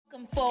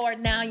Forward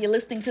now, you're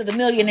listening to the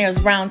Millionaires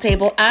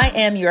Roundtable. I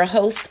am your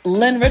host,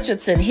 Lynn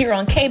Richardson, here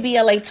on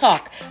KBLA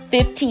Talk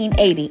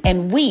 1580,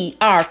 and we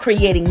are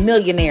creating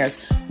millionaires,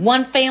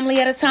 one family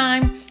at a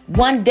time,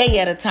 one day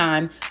at a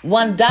time,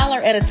 $1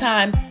 at a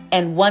time,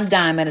 and one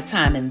dime at a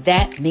time, and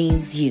that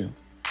means you.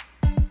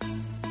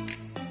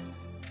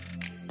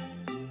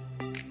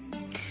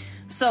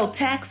 So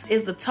tax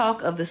is the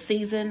talk of the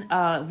season.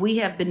 We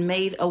have been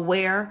made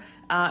aware,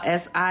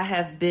 as I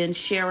have been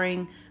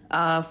sharing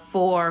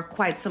for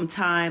quite some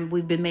time,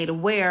 we've been made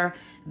aware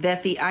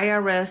that the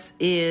IRS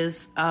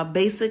is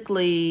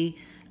basically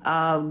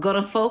going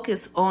to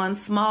focus on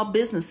small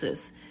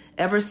businesses.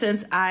 Ever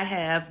since I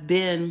have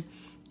been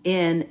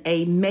in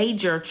a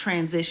major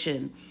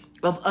transition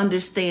of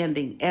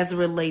understanding as it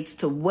relates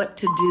to what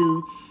to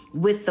do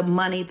with the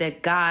money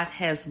that God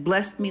has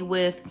blessed me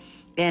with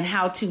and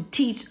how to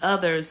teach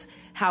others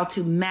how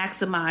to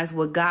maximize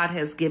what God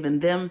has given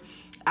them.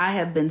 I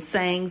have been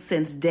saying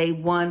since day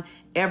one,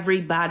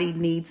 everybody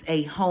needs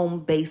a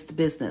home-based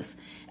business.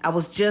 I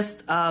was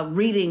just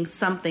reading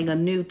something, a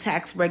new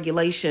tax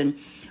regulation,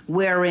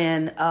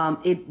 wherein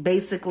it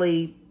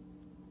basically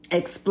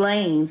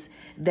explains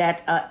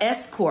that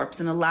S-corps,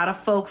 and a lot of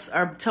folks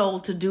are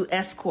told to do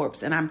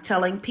S-corps, and I'm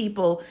telling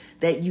people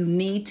that you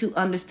need to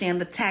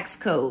understand the tax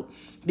code,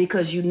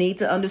 because you need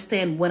to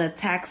understand when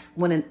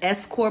an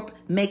S-corp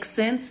makes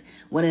sense,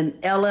 when an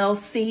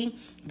LLC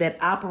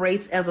that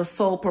operates as a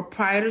sole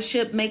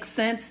proprietorship makes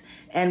sense,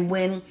 and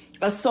when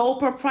a sole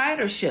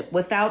proprietorship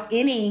without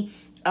any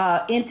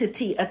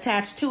entity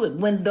attached to it,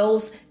 when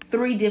those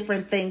three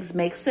different things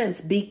make sense,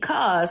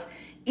 because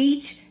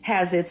each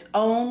has its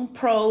own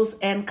pros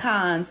and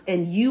cons,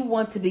 and you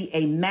want to be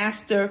a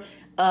master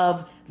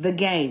of the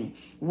game.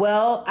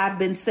 Well, I've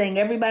been saying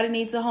everybody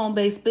needs a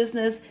home-based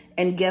business,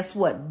 and guess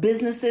what?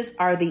 Businesses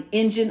are the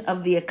engine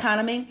of the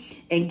economy,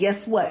 and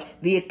guess what?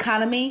 The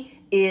economy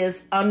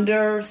is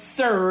under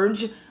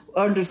siege,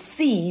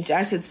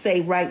 I should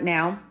say, right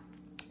now.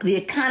 The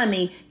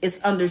economy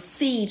is under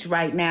siege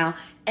right now,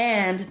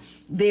 and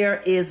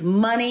there is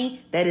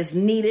money that is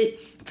needed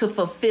to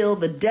fulfill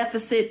the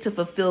deficit, to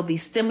fulfill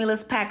these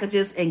stimulus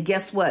packages. And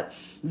guess what?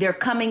 They're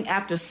coming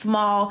after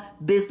small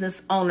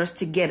business owners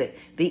to get it.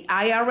 The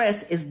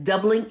IRS is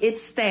doubling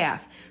its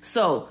staff.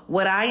 So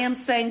what I am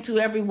saying to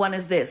everyone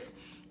is this: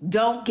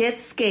 don't get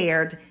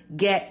scared,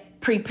 get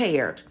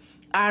prepared.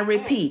 I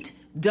repeat,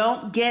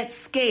 don't get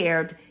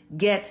scared,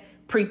 get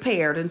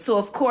prepared. And so,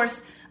 of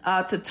course,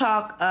 to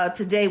talk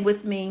today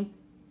with me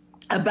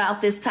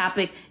about this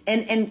topic,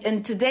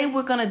 and today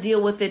we're going to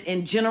deal with it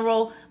in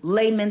general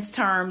layman's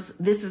terms.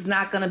 This is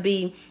not going to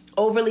be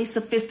overly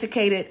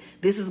sophisticated.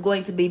 This is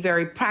going to be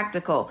very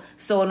practical.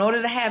 So in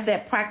order to have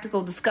that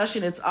practical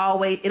discussion, it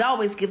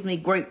always gives me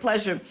great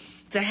pleasure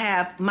to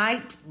have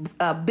my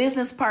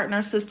business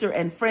partner, sister,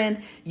 and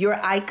friend, your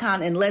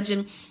icon and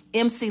legend,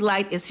 MC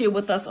Light, is here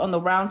with us on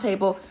the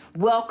roundtable.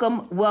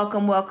 Welcome,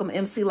 welcome, welcome,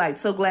 MC Light.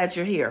 So glad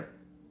you're here.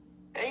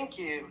 Thank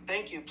you.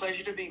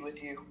 Pleasure to be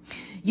with you.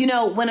 You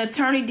know, when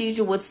attorney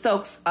Deidre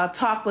Wood-Stokes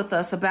talked with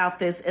us about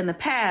this in the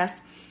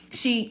past,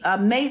 she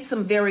made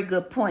some very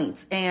good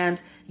points.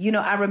 And, you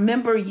know, I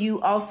remember you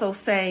also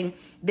saying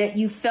that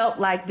you felt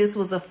like this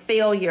was a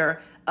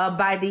failure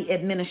by the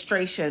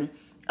administration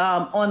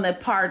on the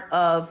part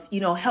of, you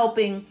know,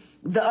 helping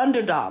the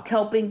underdog,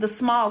 helping the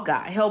small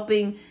guy,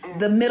 helping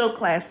the middle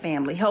class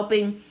family,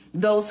 helping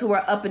those who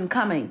are up and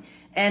coming.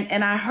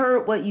 And I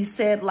heard what you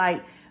said,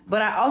 like,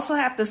 but I also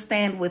have to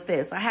stand with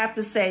this. I have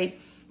to say,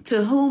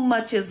 to whom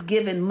much is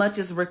given, much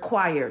is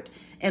required.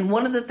 And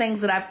one of the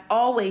things that I've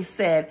always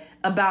said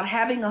about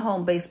having a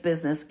home-based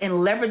business and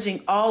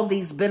leveraging all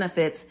these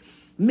benefits,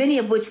 many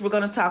of which we're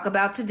going to talk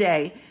about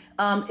today,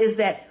 is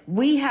that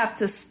we have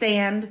to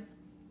stand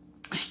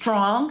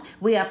strong,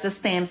 we have to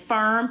stand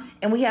firm,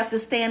 and we have to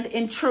stand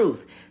in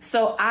truth.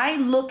 So I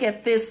look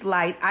at this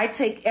light, I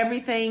take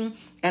everything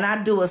and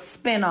I do a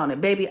spin on it,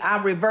 baby.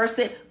 I reverse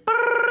it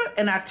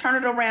and I turn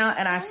it around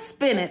and I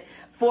spin it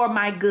for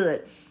my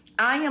good.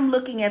 I am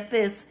looking at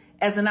this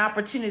as an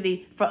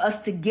opportunity for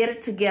us to get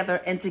it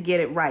together and to get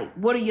it right.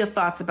 What are your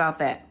thoughts about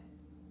that?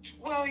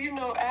 Well, you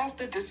know,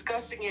 after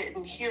discussing it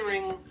and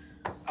hearing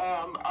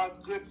our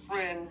good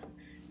friend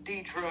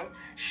Deidre,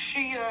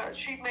 she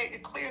made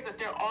it clear that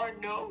there are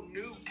no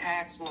new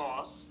tax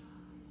laws,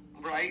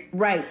 right?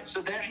 Right.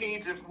 So that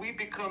means if we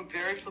become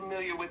very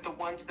familiar with the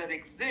ones that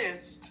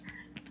exist,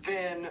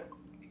 then,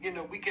 you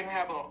know, we can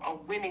have a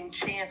winning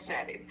chance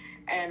at it,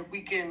 and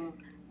we can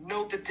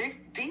know the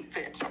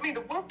defense. I mean,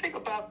 the one thing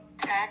about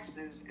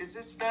taxes is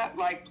it's not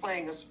like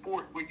playing a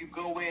sport where you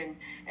go in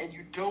and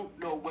you don't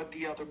know what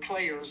the other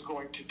player is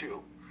going to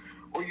do,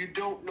 or you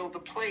don't know the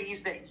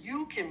plays that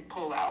you can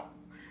pull out.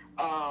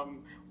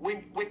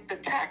 With the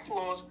tax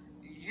laws,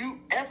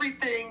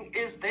 everything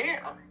is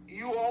there.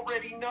 You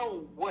already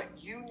know what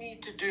you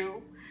need to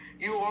do.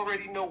 You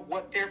already know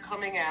what they're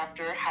coming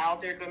after, how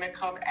they're going to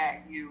come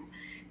at you,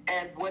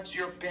 and what's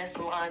your best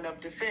line of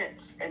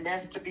defense. And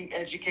that's to be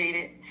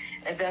educated,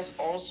 and that's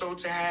also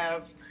to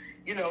have,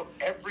 you know,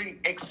 every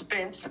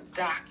expense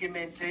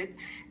documented,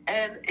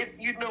 and if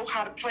you know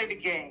how to play the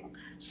game.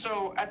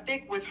 So I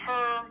think with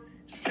her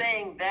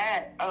saying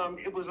that,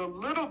 it was a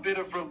little bit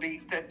of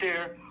relief that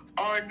there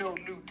are no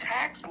new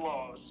tax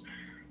laws.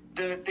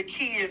 The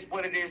key is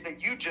what it is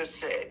that you just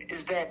said,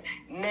 is that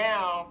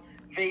now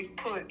they've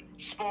put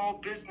small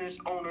business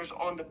owners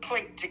on the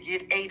plate to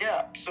get ate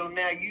up. So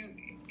now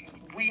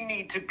we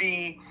need to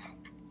be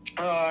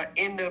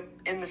in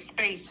the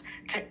space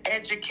to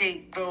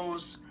educate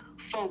those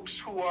folks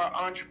who are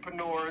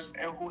entrepreneurs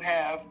and who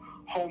have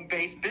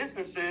home-based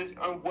businesses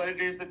on what it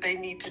is that they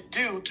need to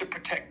do to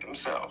protect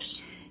themselves.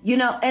 You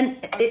know, and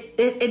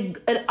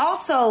it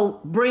also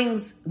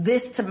brings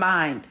this to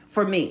mind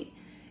for me.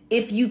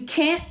 If you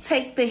can't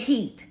take the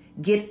heat,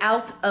 get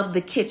out of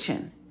the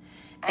kitchen.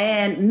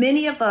 And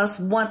many of us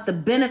want the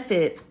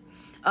benefit.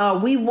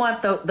 We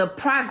want the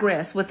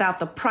progress without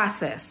the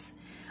process.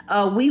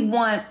 We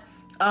want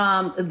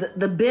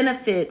the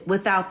benefit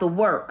without the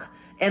work.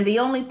 And the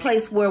only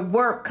place where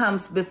work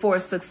comes before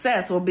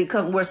success, or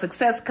where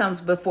success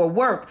comes before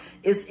work,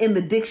 is in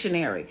the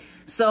dictionary.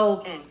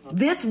 So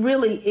this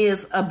really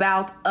is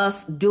about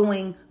us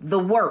doing the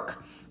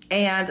work.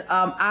 And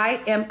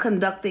I am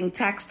conducting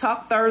Tax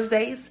Talk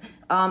Thursdays.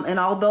 And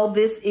although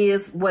this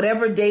is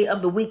whatever day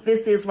of the week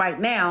this is right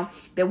now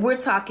that we're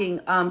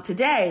talking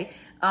today,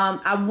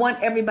 I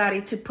want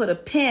everybody to put a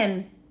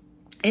pin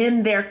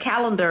in their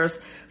calendars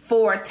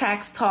for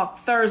Tax Talk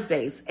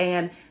Thursdays.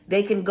 And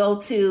they can go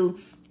to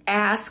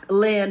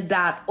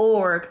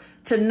asklynn.org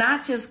to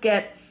not just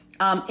get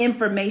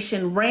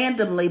information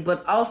randomly,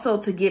 but also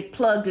to get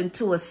plugged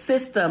into a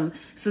system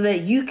so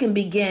that you can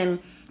begin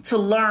to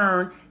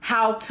learn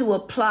how to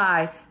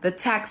apply the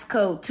tax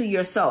code to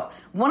yourself.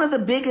 One of the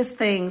biggest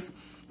things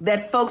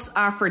that folks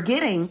are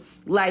forgetting,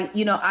 like,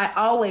 you know, I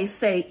always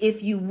say,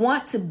 if you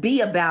want to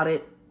be about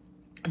it,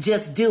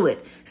 just do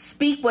it.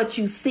 Speak what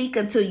you seek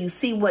until you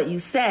see what you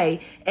say,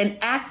 and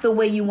act the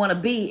way you want to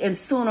be. And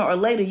sooner or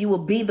later, you will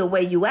be the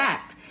way you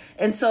act.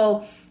 And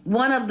so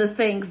one of the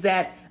things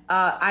that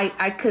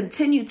I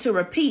continue to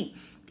repeat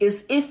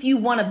is, if you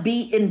want to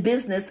be in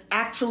business,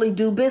 actually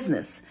do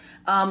business.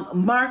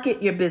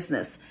 Market your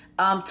business.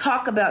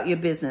 Talk about your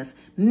business.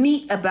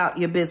 Meet about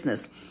your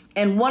business.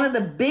 And one of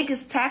the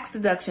biggest tax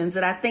deductions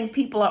that I think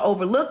people are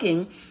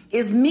overlooking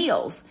is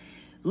meals.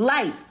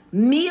 Light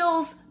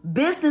meals,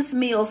 business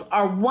meals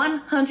are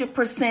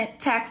 100%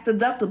 tax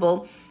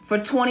deductible for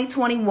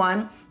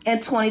 2021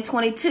 and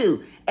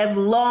 2022, as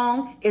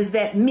long as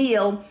that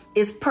meal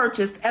is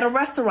purchased at a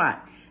restaurant.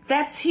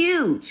 That's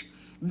huge.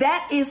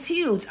 That is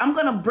huge. I'm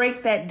going to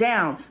break that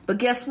down. But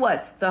guess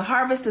what? The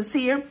harvest is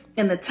here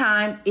and the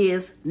time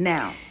is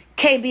now.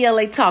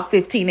 KBLA Talk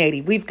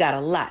 1580. We've got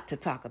a lot to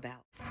talk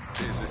about.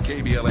 This is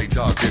KBLA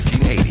Talk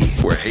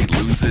 1580, where hate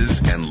loses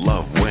and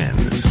love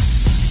wins.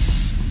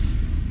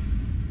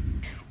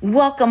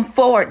 Welcome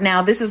forward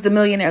now. This is the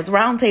Millionaires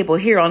Roundtable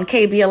here on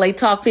KBLA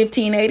Talk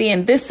 1580.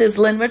 And this is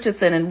Lynn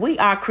Richardson. And we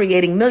are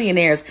creating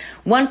millionaires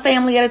one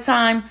family at a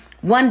time,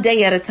 one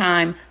day at a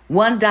time,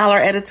 $1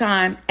 at a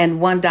time, and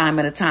one dime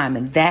at a time.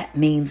 And that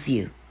means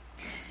you.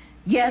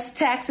 Yes,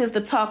 tax is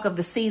the talk of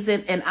the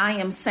season. And I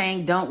am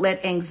saying, don't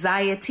let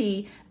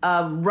anxiety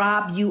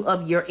rob you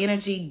of your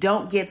energy.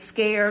 Don't get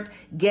scared.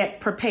 Get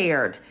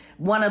prepared.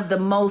 One of the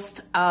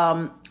most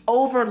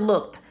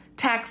overlooked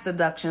tax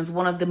deductions,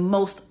 one of the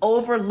most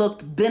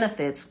overlooked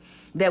benefits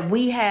that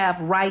we have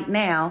right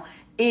now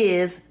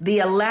is the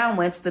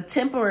allowance, the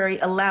temporary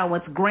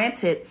allowance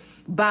granted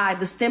by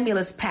the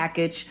stimulus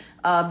package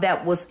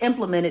that was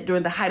implemented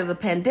during the height of the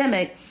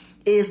pandemic,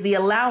 is the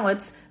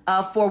allowance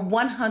for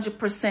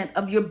 100%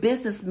 of your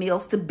business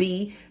meals to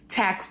be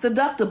tax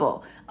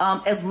deductible,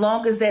 as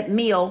long as that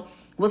meal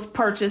was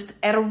purchased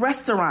at a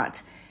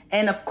restaurant.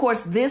 And of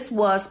course, this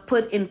was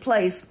put in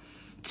place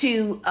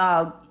to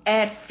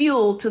add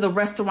fuel to the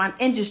restaurant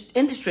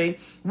industry,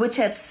 which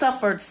had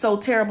suffered so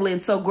terribly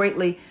and so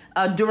greatly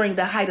during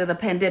the height of the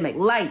pandemic.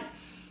 Like,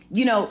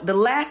 you know, the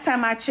last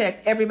time I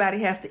checked, everybody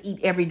has to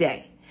eat every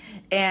day.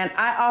 And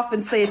I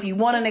often say, if you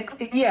want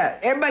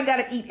everybody got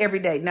to eat every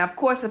day. Now, of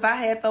course, if I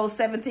had those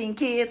 17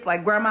 kids,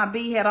 like Grandma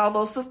B had all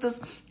those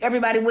sisters,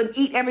 everybody wouldn't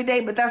eat every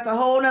day, but that's a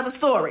whole nother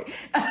story.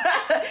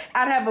 I'd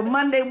have a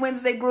Monday,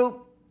 Wednesday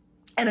group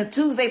and a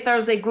Tuesday,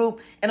 Thursday group,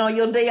 and on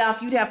your day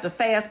off, you'd have to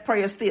fast,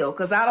 pray, or steal,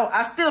 because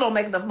I still don't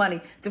make enough money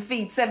to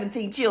feed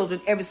 17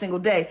 children every single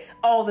day,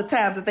 all the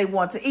times that they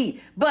want to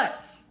eat.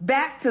 But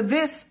back to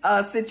this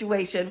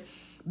situation,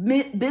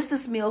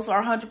 business meals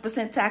are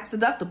 100% tax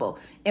deductible.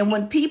 And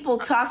when people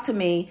talk to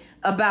me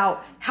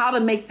about how to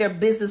make their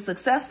business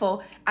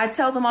successful, I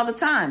tell them all the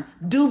time,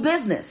 do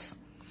business.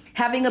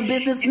 Having a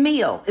business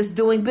meal is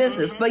doing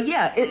business. But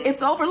yeah,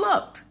 it's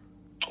overlooked.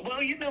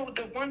 Well, you know,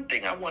 the one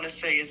thing I want to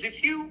say is,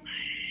 if you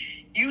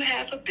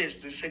have a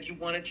business and you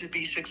want it to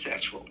be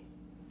successful,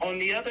 on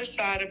the other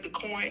side of the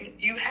coin,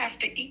 you have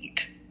to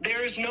eat.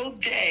 There is no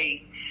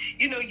day.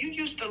 You know, you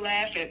used to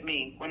laugh at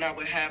me when I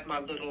would have my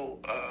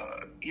little,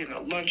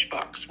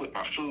 lunchbox with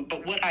my food.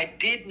 But what I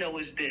did know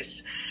is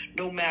this: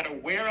 no matter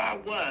where I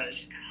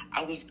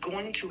was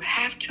going to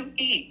have to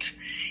eat.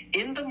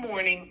 in the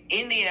morning,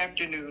 in the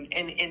afternoon,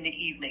 and in the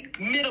evening,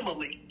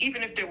 minimally,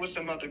 even if there were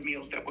some other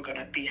meals that were going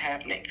to be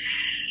happening.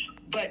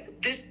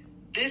 But this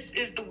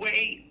is the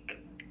way,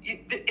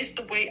 it's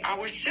the way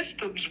our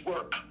systems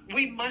work.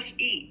 We must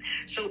eat.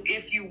 So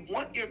if you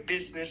want your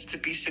business to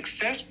be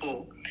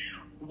successful,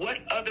 what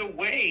other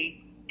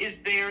way is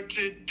there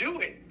to do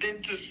it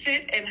than to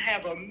sit and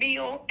have a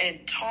meal and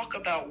talk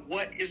about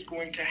what is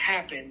going to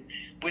happen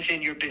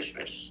within your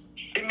business?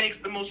 It makes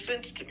the most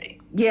sense to me.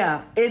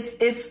 Yeah,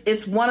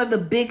 it's one of the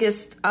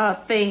biggest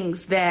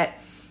things that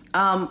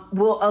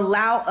will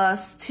allow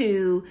us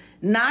to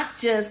not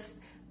just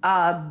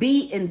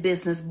be in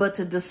business, but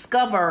to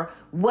discover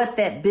what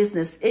that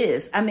business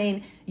is. I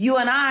mean, you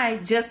and I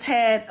just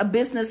had a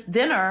business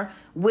dinner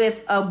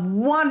with a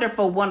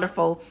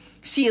wonderful,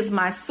 she is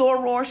my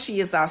soror, she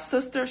is our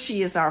sister,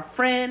 she is our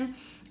friend,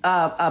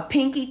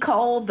 Pinky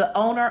Cole, the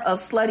owner of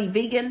Slutty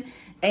Vegan.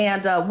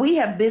 And we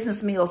have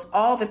business meals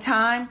all the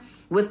time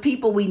with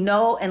people we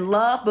know and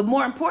love, but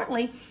more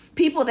importantly,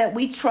 people that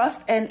we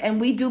trust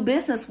and we do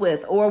business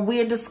with, or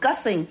we're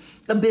discussing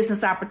a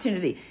business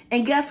opportunity.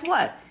 And guess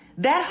what?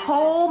 That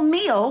whole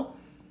meal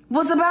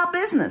was about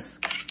business.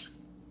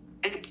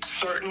 It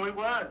certainly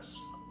was.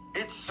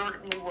 It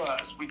certainly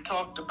was. We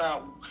talked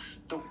about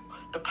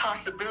the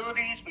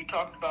possibilities. We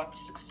talked about the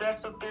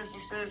success of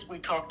businesses. We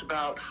talked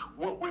about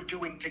what we're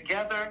doing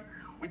together.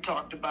 We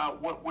talked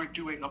about what we're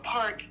doing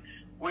apart.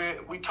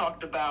 We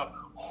talked about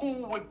who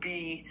would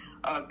be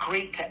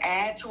great to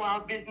add to our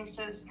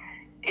businesses.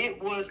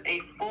 It was a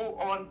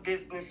full-on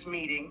business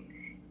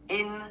meeting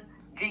in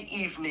the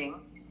evening,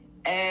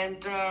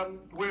 and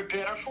we're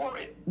better for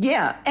it.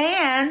 Yeah,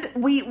 and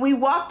we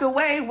walked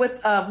away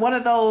with one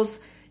of those,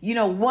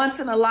 once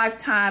in a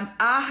lifetime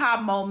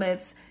aha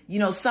moments,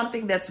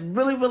 something that's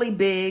really, really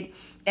big.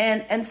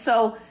 And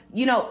so,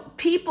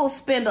 people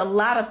spend a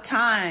lot of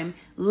time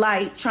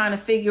trying to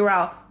figure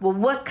out, well,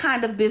 what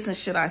kind of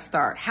business should I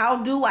start?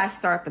 How do I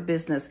start the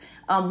business?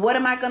 What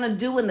am I going to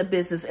do in the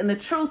business? And the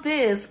truth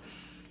is,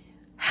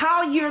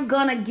 how you're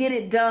going to get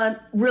it done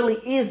really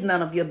is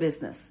none of your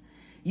business.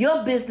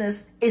 Your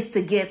business is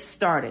to get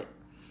started.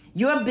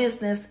 Your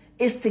business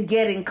is to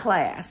get in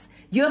class.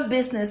 Your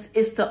business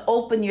is to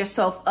open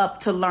yourself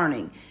up to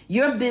learning.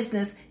 Your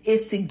business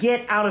is to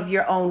get out of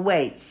your own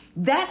way.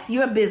 That's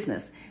your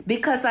business,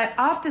 because I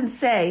often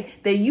say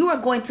that you are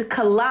going to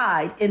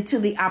collide into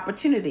the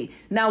opportunity.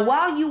 Now,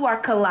 while you are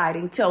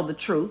colliding, tell the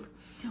truth.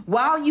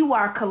 While you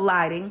are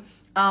colliding,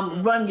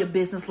 run your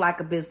business like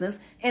a business.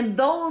 And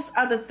those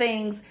are the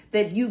things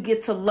that you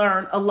get to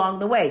learn along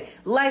the way.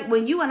 Like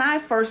when you and I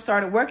first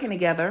started working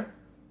together,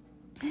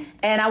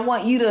 and I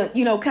want you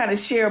to, kind of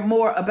share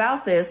more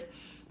about this.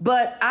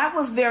 But I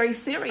was very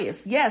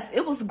serious. Yes,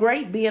 it was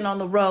great being on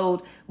the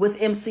road with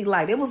MC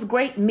Light. It was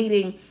great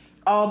meeting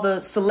all the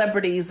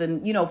celebrities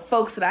and,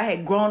 folks that I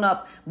had grown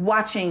up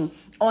watching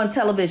on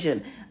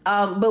television.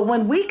 But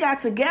when we got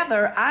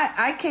together,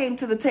 I came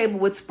to the table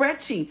with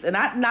spreadsheets, and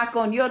I'd knock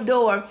on your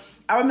door.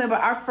 I remember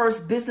our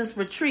first business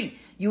retreat.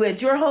 You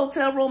had your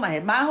hotel room. I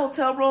had my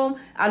hotel room.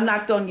 I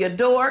knocked on your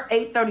door,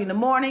 8:30 in the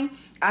morning.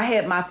 I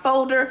had my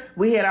folder.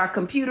 We had our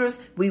computers.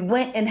 We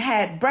went and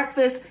had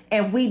breakfast,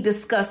 and we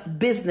discussed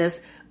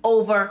business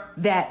over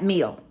that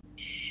meal.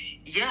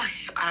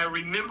 Yes, I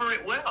remember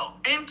it well.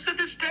 And to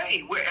this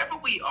day, wherever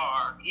we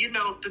are,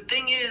 the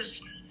thing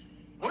is,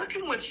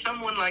 working with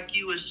someone like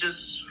you is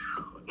just,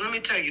 let me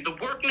tell you, the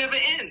work never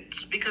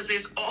ends, because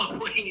there's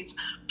always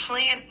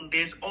planning,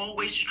 there's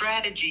always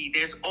strategy,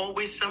 there's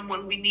always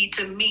someone we need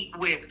to meet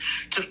with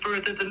to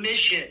further the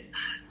mission.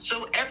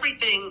 So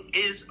everything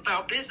is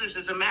about business.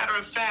 As a matter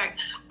of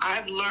fact,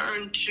 I've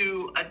learned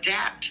to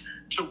adapt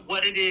to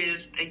what it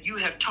is that you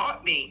have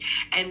taught me.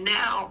 And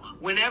now,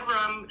 whenever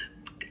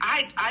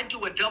I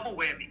do a double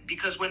whammy,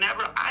 because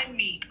whenever I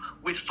meet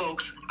with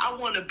folks, I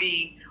want to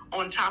be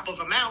on top of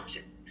a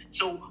mountain.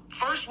 So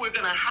first we're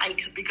going to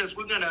hike, because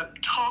we're going to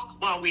talk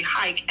while we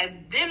hike,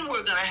 and then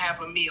we're going to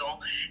have a meal,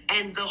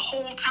 and the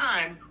whole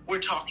time we're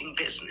talking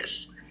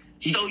business.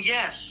 So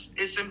yes,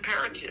 it's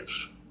imperative.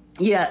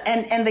 Yeah,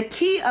 and the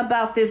key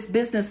about this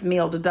business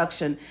meal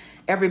deduction,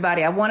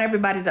 everybody, I want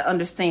everybody to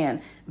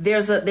understand,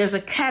 there's a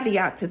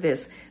caveat to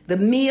this. The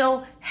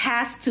meal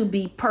has to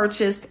be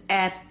purchased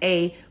at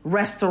a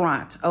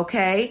restaurant,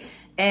 okay?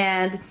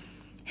 And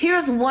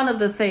here's one of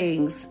the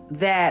things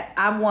that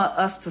I want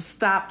us to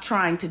stop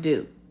trying to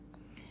do.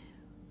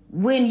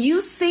 When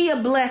you see a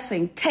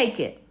blessing, take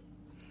it.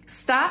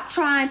 Stop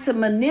trying to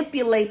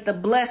manipulate the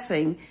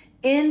blessing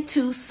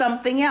into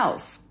something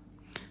else.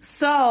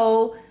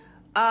 So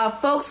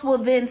folks will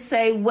then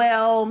say,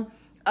 well,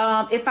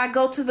 if I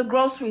go to the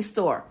grocery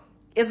store,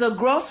 is a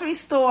grocery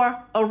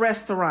store a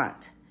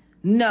restaurant?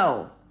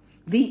 No.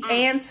 The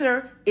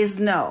answer is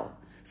no.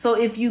 So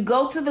if you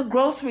go to the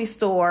grocery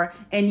store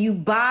and you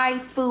buy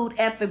food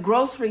at the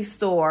grocery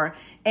store,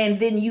 and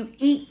then you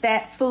eat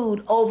that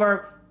food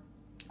over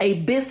a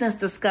business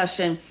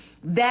discussion,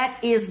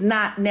 that is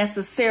not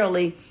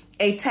necessarily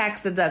a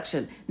tax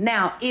deduction.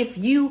 Now, if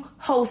you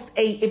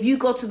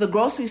go to the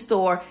grocery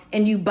store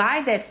and you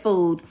buy that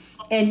food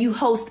and you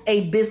host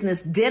a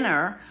business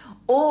dinner,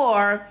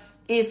 or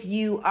if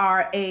you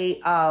are a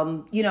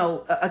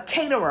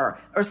caterer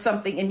or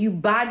something and you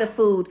buy the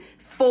food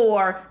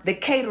for the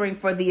catering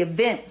for the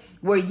event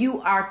where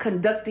you are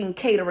conducting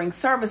catering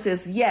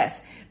services,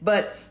 yes.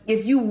 But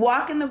if you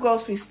walk in the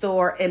grocery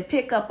store and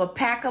pick up a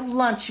pack of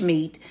lunch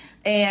meat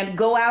and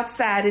go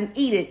outside and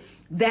eat it,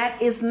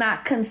 that is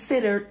not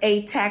considered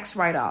a tax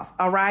write-off,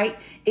 all right?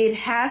 It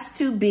has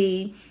to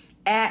be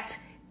at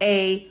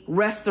a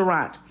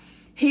restaurant.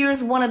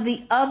 Here's one of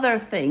the other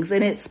things,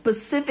 and it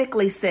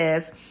specifically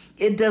says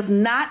it does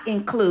not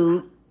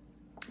include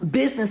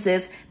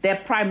businesses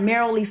that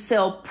primarily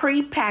sell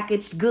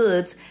prepackaged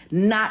goods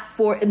not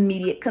for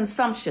immediate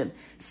consumption,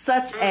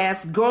 such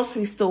as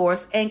grocery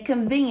stores and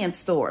convenience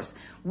stores.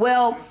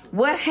 Well,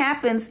 what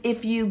happens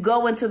if you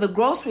go into the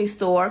grocery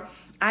store?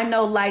 I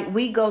know, like,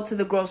 we go to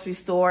the grocery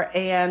store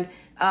and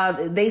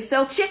they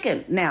sell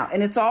chicken now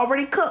and it's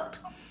already cooked.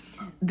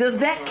 Does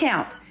that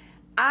count?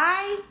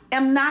 I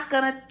am not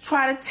going to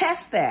try to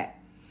test that.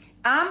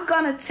 I'm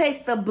going to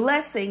take the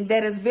blessing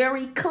that is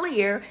very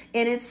clear,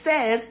 and it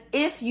says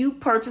if you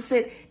purchase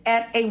it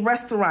at a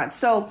restaurant.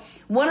 So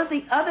one of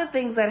the other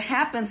things that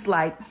happens,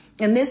 like,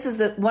 and this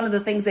is one of the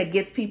things that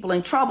gets people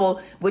in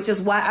trouble, which is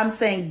why I'm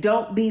saying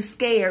don't be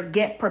scared,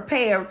 get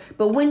prepared.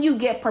 But when you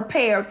get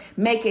prepared,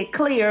 make it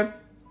clear.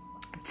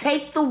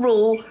 Take the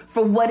rule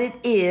for what it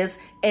is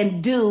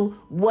and do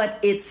what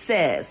it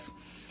says.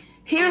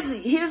 Here's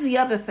the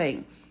other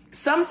thing.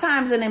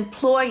 Sometimes an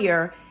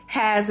employer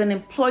has an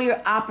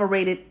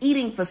employer-operated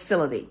eating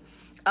facility.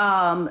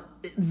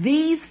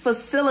 These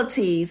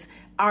facilities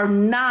are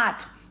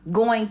not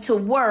going to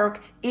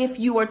work if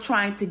you are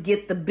trying to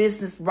get the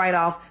business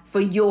write-off for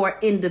your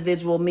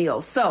individual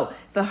meals. So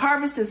the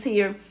harvest is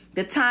here.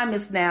 The time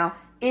is now.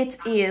 It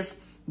is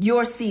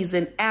your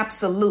season,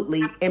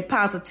 absolutely and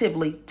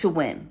positively, to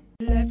win.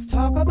 Let's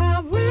talk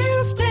about real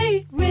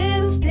estate,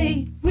 real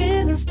estate,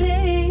 real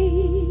estate.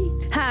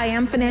 Hi,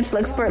 I'm financial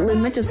expert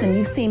Lynn Richardson.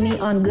 You've seen me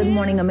on Good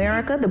Morning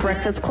America, The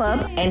Breakfast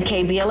Club, and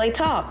KBLA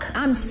Talk.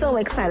 I'm so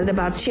excited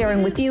about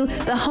sharing with you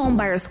the Home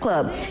Buyers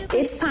Club.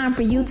 It's time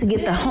for you to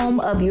get the home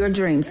of your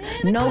dreams.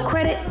 No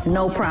credit,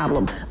 no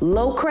problem.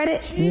 Low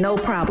credit, no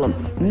problem.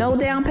 No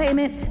down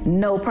payment,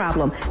 no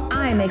problem.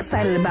 I'm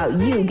excited about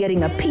you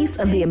getting a piece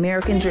of the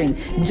American dream.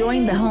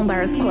 Join the Home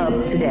Buyers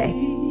Club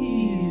today.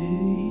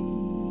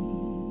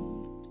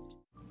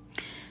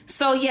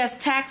 So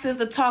yes, tax is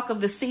the talk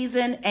of the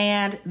season,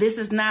 and this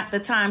is not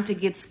the time to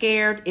get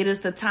scared. It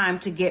is the time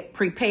to get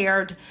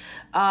prepared.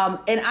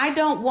 And I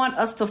don't want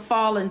us to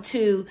fall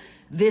into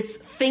this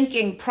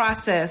thinking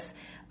process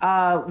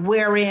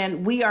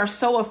wherein we are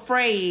so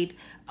afraid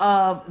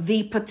of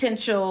the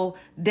potential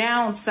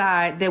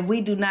downside that we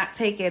do not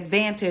take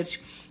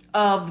advantage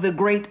of the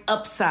great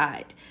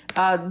upside.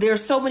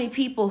 There's so many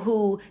people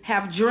who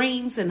have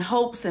dreams and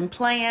hopes and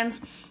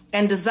plans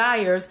and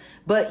desires,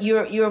 but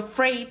you're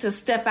afraid to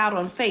step out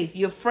on faith.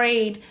 You're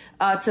afraid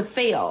to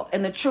fail.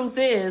 And the truth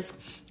is,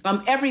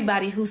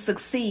 everybody who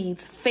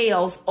succeeds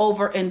fails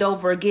over and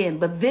over again.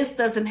 But this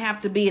doesn't have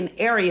to be an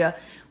area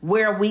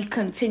where we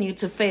continue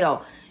to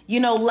fail.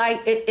 You know,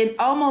 like it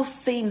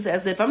almost seems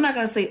as if, I'm not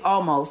going to say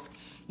almost,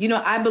 you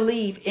know, I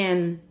believe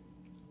in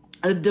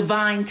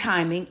divine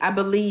timing. I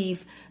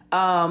believe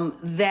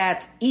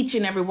that each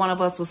and every one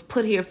of us was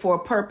put here for a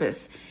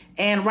purpose.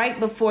 And right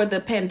before the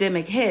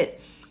pandemic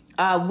hit,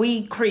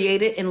 we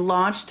created and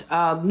launched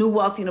New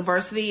Wealth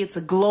University. It's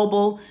a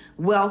global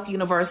wealth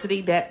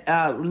university that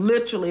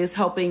literally is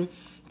helping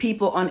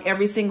people on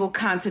every single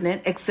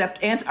continent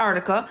except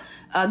Antarctica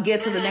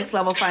get to the next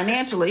level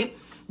financially.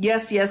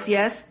 Yes, yes,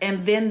 yes.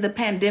 And then the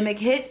pandemic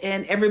hit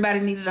and everybody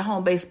needed a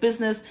home-based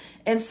business.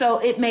 And so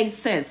it made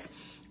sense.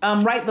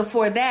 Right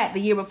before that, the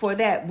year before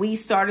that, we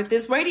started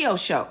this radio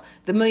show,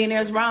 the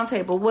Millionaires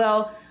Roundtable.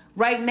 Well,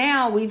 right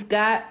now we've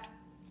got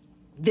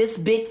this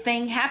big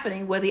thing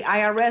happening where the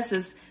IRS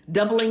is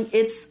doubling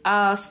its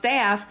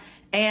staff,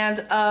 and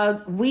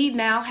we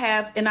now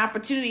have an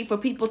opportunity for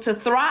people to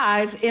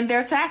thrive in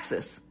their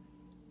taxes.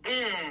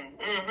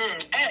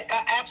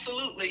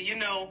 Absolutely. You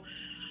know,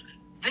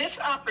 this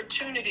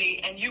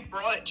opportunity, and you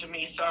brought it to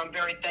me, so I'm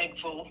very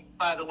thankful,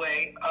 by the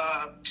way,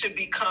 to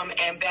become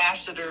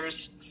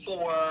ambassadors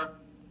for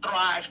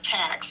Thrive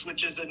Tax,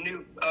 which is a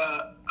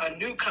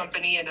new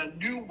company and a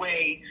new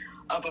way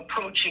of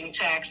approaching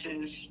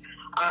taxes.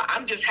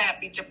 I'm just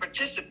happy to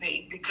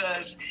participate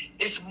because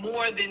it's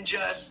more than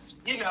just,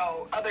 you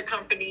know, other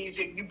companies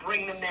that you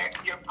bring them there,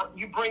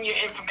 you bring your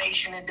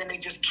information and then they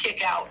just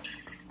kick out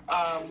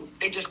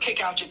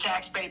your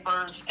tax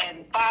papers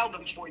and file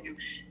them for you.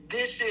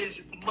 This is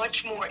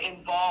much more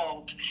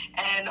involved.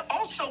 And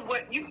also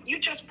what you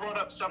just brought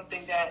up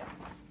something that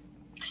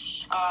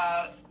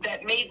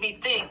made me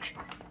think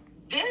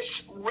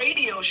this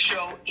radio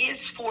show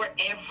is for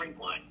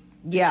everyone.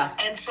 Yeah.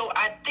 And so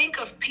I think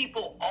of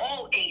people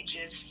all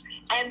ages,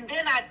 and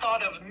then I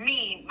thought of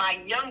me,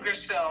 my younger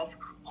self,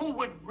 who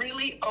would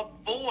really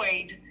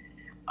avoid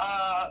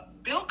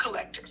bill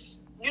collectors.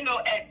 You know,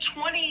 at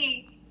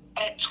 20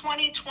 At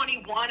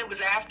 2021, it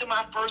was after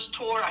my first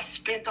tour. I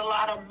spent a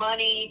lot of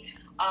money.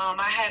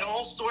 I had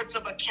all sorts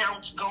of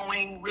accounts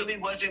going, really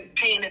wasn't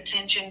paying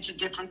attention to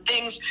different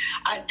things.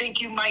 I think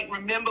you might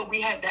remember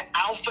we had the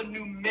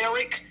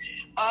alphanumeric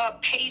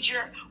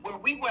pager where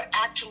we were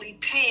actually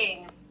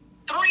paying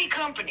 3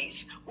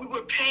 companies. We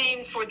were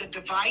paying for the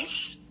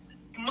device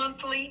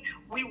monthly,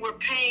 we were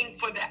paying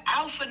for the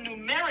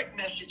alphanumeric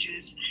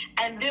messages,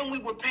 and then we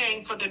were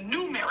paying for the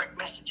numeric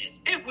messages.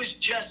 It was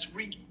just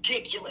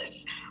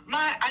ridiculous.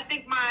 I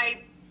think my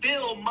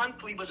bill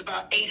monthly was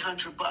about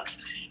 $800.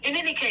 In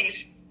any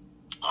case,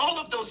 all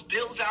of those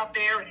bills out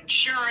there and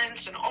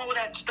insurance and all of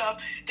that stuff,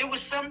 there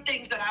was some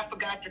things that I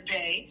forgot to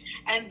pay.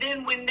 And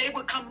then when they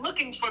would come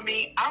looking for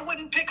me, I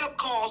wouldn't pick up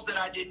calls that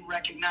I didn't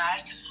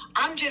recognize.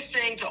 I'm just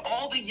saying to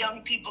all the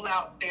young people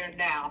out there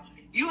now,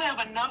 you have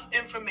enough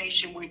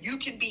information where you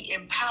can be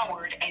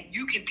empowered and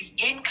you can be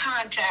in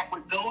contact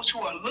with those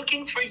who are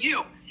looking for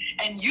you,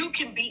 and you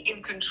can be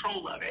in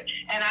control of it.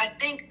 And I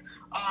think,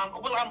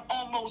 I'm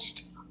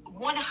almost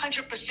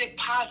 100%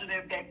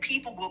 positive that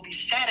people will be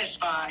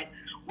satisfied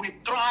with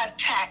Thrive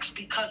Tax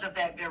because of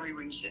that very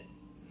reason.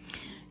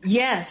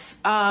 Yes,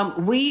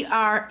 we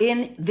are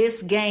in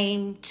this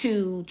game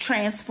to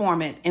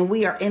transform it, and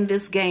we are in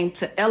this game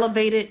to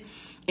elevate it,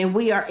 and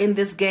we are in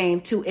this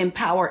game to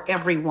empower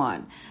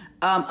everyone.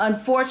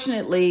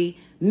 Unfortunately,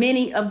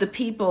 many of the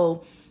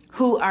people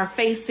who are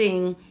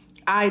facing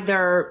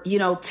either,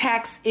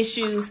 tax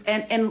issues,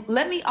 and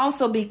let me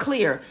also be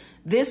clear,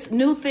 this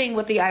new thing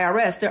with the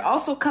IRS, they're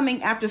also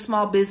coming after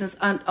small business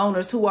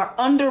owners who are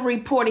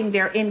underreporting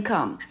their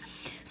income.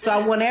 So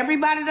I want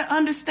everybody to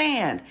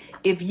understand,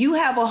 if you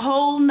have a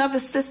whole nother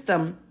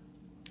system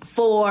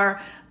for,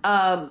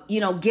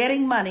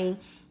 getting money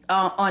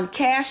on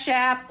Cash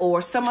App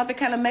or some other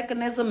kind of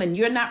mechanism, and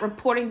you're not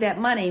reporting that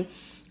money,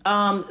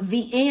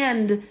 the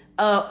end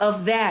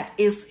of that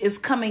is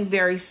coming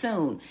very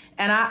soon.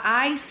 And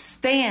I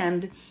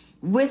stand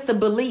with the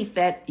belief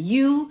that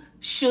you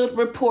should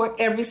report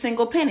every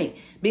single penny,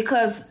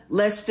 because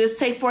let's just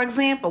take, for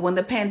example, when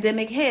the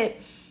pandemic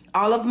hit,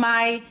 all of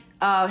my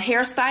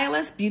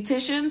hairstylists,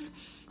 beauticians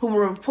who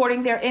were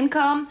reporting their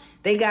income,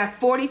 they got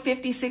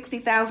 $40,000,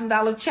 $50,000,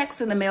 $60,000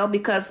 checks in the mail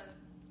because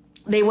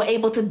they were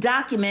able to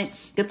document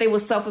that they were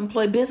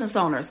self-employed business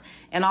owners.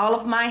 And all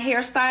of my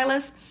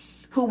hairstylists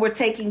who were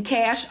taking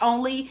cash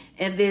only,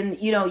 and then,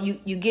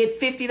 you get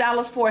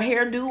 $50 for a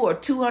hairdo or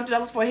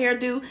 $200 for a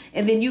hairdo,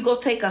 and then you go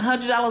take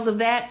 $100 of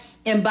that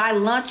and buy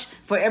lunch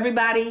for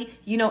everybody,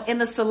 in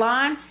the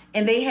salon,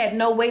 and they had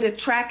no way to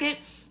track it.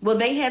 Well,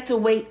 they had to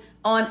wait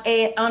on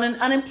an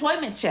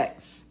unemployment check.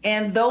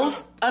 And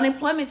those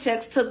unemployment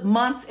checks took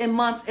months and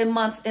months and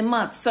months and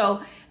months.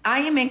 So I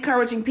am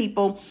encouraging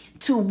people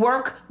to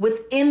work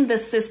within the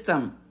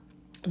system.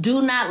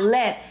 Do not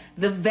let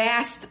the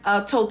vast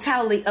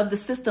totality of the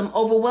system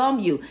overwhelm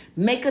you.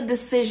 Make a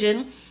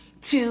decision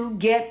to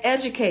get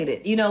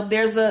educated.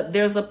 There's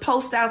a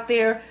post out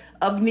there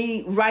of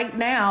me right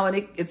now, and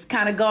it's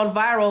kind of gone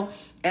viral.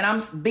 And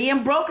I'm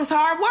being broke is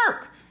hard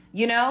work.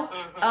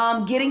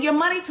 Getting your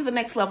money to the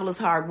next level is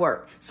hard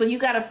work. So you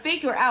got to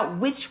figure out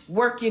which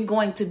work you're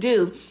going to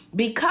do,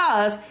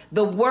 because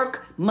the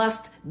work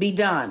must be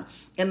done.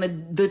 And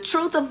the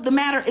truth of the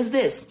matter is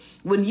this: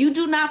 when you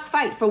do not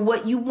fight for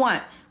what you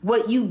want,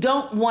 what you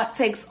don't want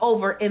takes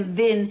over, and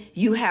then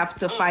you have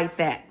to fight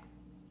that.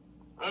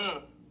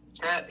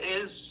 That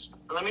is,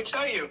 let me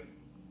tell you,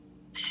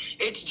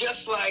 it's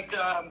just like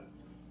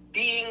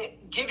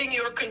giving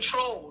the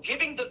control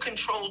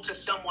to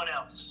someone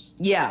else.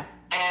 Yeah.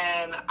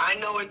 And I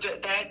know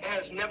that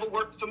has never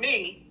worked for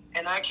me,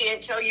 and I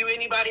can't tell you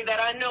anybody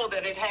that I know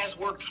that it has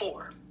worked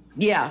for.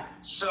 Yeah.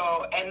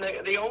 So, and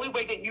the only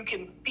way that you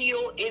can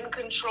feel in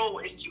control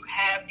is to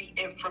have the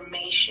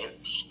information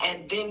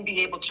and then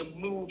be able to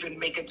move and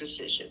make a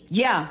decision.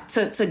 Yeah,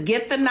 to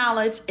get the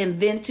knowledge and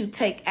then to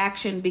take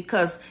action,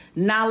 because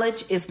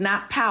knowledge is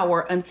not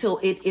power until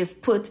it is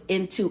put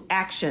into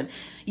action.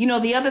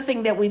 The other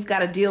thing that we've got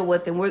to deal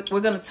with, and we're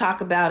going to talk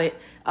about it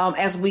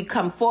as we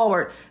come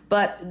forward,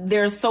 but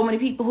there's so many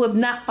people who have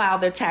not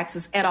filed their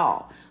taxes at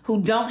all,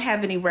 who don't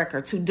have any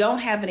records, who don't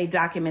have any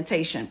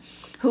documentation,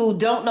 who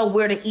don't know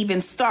where to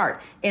even start.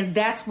 And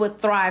that's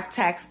what Thrive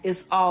Tax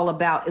is all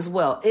about as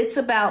well. It's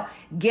about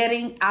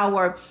getting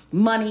our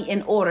money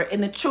in order.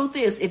 And the truth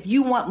is, if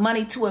you want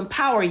money to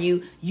empower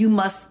you, you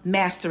must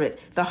master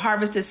it. The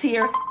harvest is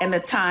here, and the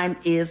time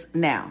is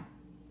now.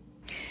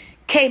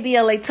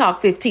 KBLA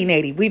Talk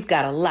 1580. We've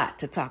got a lot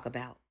to talk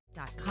about.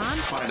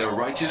 Find a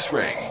righteous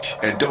rage,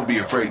 and don't be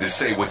afraid to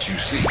say what you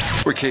see.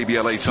 We're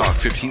KBLA Talk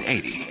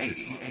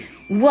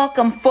 1580.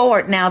 Welcome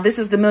forward now. This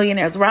is the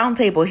Millionaires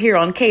Roundtable here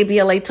on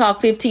KBLA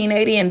Talk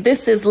 1580, and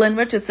this is Lynn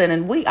Richardson,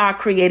 and we are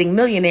creating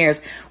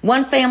millionaires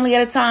one family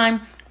at a time,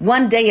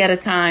 one day at a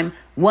time,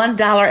 $1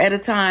 at a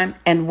time,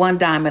 and one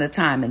dime at a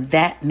time, and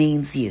that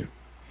means you.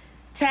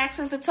 Tax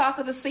is the talk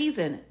of the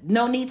season.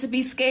 No need to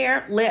be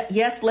scared.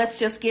 Let's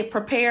just get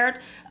prepared.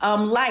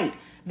 Light.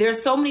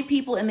 There's so many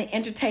people in the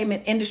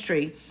entertainment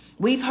industry.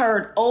 We've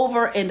heard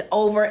over and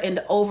over and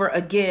over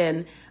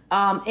again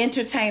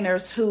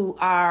entertainers who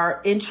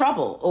are in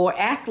trouble, or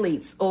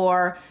athletes,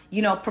 or,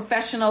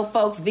 professional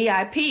folks,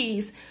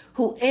 VIPs,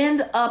 who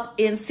end up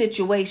in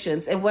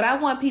situations. And what I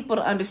want people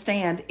to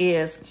understand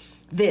is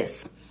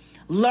this: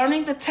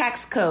 learning the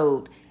tax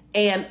code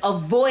and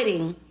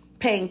avoiding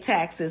paying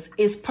taxes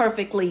is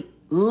perfectly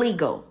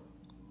legal.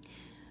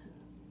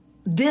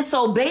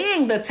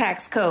 Disobeying the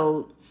tax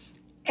code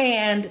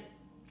and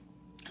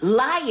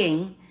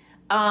lying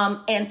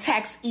and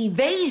tax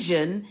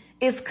evasion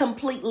is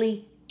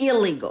completely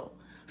illegal.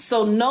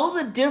 So know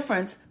the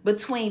difference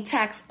between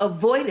tax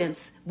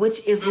avoidance,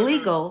 which is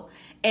legal,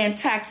 and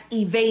tax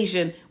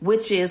evasion,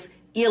 which is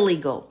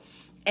illegal.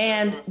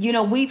 And,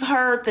 we've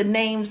heard the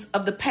names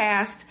of the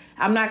past.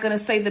 I'm not going to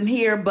say them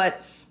here,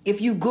 but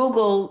if you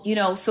Google,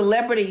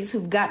 celebrities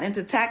who've gotten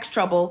into tax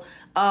trouble,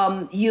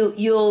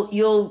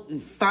 you'll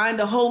find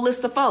a whole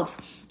list of folks.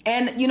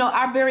 And,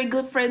 our very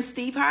good friend,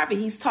 Steve Harvey,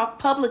 he's talked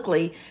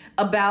publicly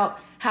about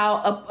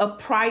how a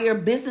prior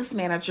business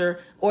manager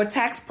or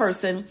tax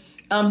person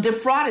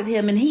defrauded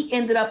him, and he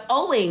ended up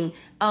owing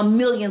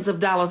millions of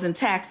dollars in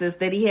taxes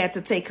that he had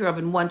to take care of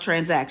in one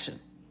transaction.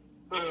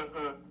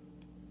 Mm-hmm.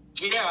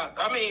 Yeah,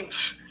 I mean,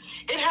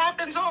 it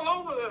happens all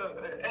over.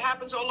 It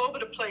happens all over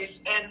the place.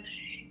 And,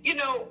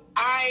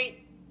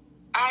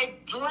 I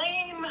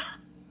blame,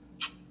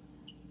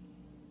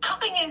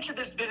 coming into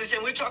this business,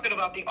 and we're talking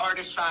about the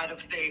artist side of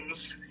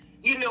things,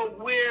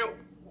 where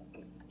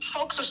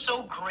folks are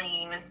so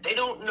green, they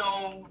don't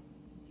know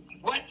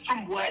what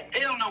from what, they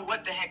don't know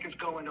what the heck is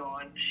going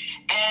on.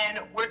 And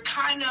we're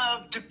kind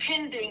of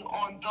depending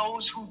on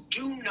those who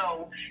do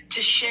know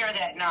to share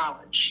that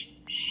knowledge.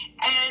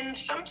 And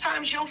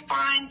sometimes you'll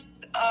find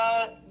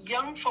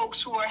young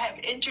folks who have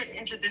entered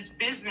into this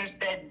business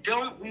that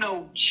don't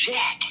know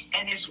jack.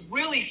 And it's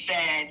really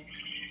sad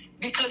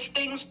because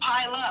things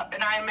pile up.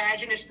 And I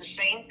imagine it's the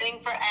same thing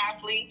for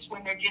athletes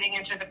when they're getting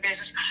into the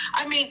business.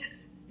 I mean,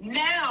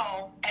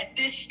 now at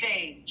this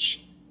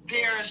stage,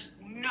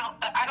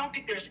 I don't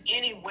think there's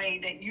any way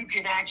that you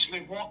can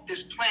actually walk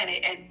this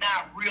planet and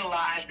not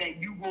realize that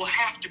you will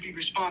have to be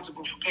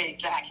responsible for paying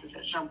taxes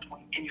at some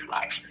point in your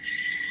life.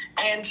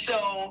 And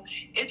so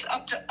it's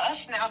up to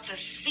us now to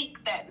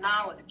seek that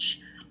knowledge.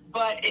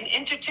 But in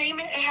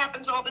entertainment, it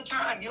happens all the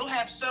time.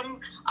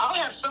 I'll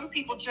have some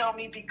people tell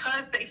me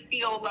because they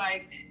feel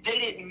like they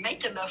didn't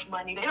make enough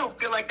money, they don't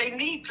feel like they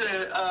need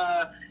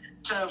to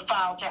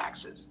file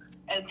taxes.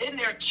 And then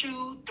they're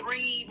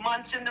 2-3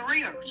 months in the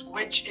rears,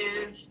 which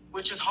is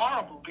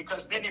horrible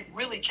because then it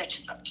really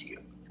catches up to you.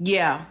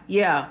 Yeah.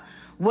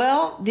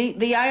 Well, the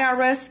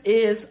IRS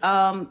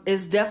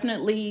is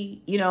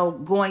definitely,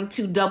 going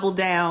to double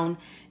down,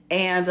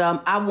 and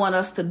I want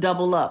us to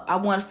double up. I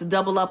want us to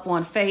double up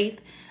on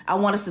faith. I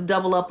want us to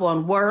double up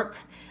on work.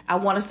 I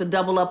want us to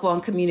double up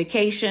on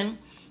communication.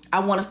 I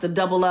want us to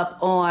double up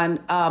on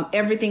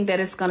everything that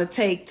it's going to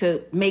take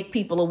to make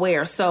people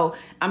aware. So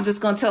I'm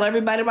just going to tell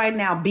everybody right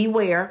now,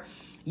 beware.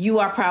 You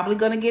are probably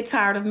going to get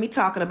tired of me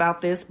talking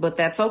about this, but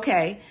that's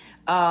okay.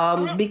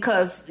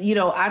 Because,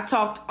 I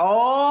talked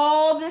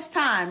all this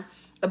time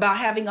about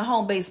having a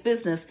home-based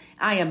business.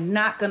 I am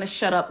not going to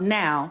shut up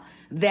now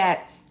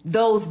that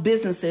those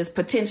businesses,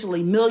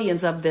 potentially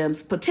millions of them,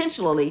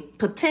 potentially,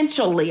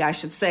 I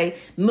should say,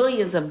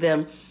 millions of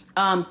them,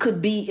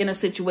 could be in a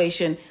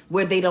situation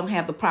where they don't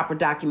have the proper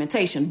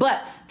documentation.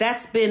 But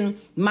that's been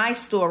my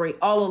story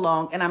all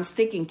along, and I'm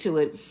sticking to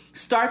it.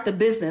 Start the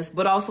business,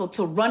 but also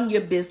to run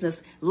your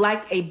business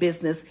like a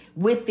business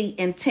with the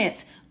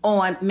intent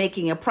on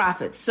making a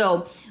profit.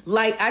 So,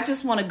 I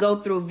just want to go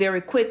through very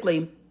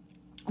quickly,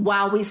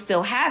 while we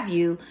still have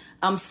you,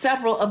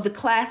 several of the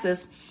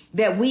classes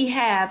that we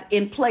have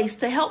in place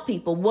to help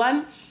people.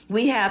 One,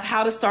 we have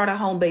how to start a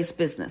home-based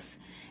business.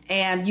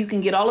 And you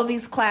can get all of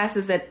these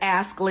classes at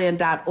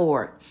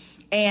asklynn.org.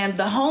 And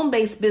the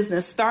home-based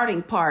business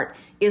starting part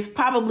is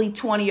probably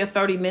 20 or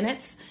 30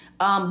 minutes.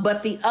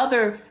 But the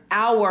other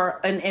hour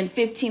and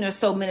 15 or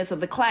so minutes of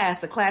the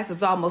class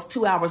is almost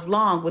 2 hours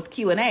long with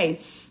Q&A.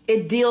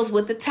 It deals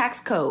with the tax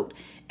code.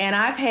 And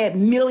I've had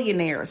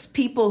millionaires,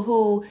 people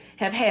who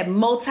have had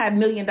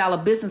multi-million-dollar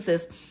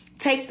businesses,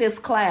 take this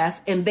class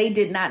and they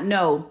did not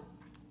know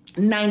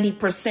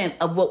 90%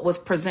 of what was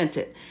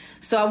presented.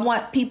 So I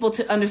want people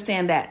to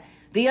understand that.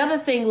 The other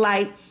thing,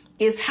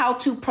 is how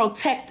to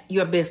protect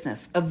your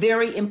business, a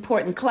very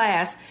important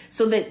class,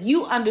 so that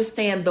you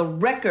understand the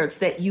records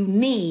that you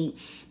need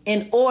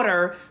in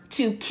order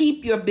to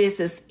keep your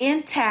business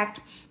intact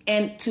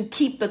and to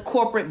keep the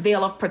corporate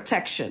veil of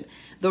protection.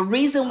 The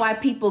reason why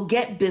people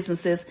get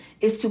businesses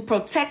is to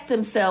protect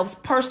themselves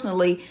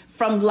personally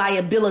from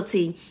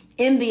liability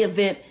in the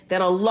event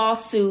that a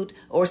lawsuit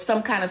or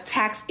some kind of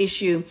tax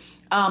issue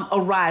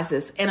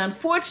arises. And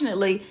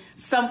unfortunately,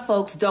 some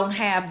folks don't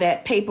have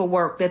that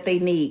paperwork that they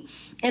need.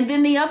 And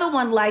then the other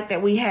one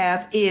that we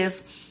have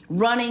is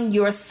running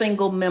your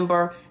single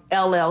member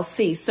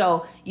LLC.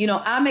 So,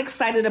 I'm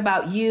excited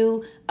about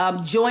you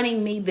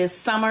joining me this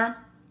summer.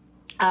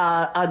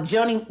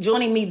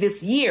 joining me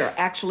this year,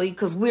 actually,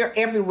 because we're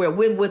everywhere.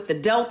 We're with the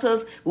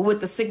Deltas, we're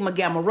with the Sigma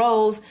Gamma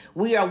Rhos,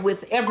 we are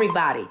with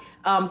everybody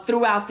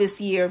throughout this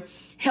year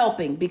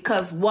helping.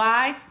 Because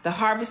why? The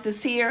harvest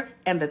is here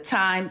and the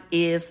time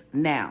is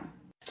now.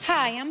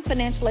 Hi, I'm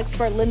financial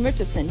expert Lynn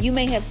Richardson. You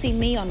may have seen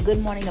me on Good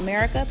Morning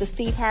America, The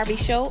Steve Harvey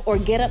Show, or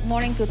Get Up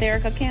Mornings with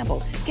Erica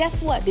Campbell.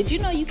 Guess what? Did you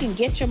know you can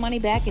get your money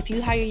back if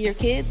you hire your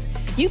kids?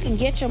 You can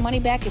get your money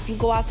back if you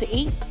go out to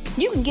eat.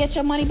 You can get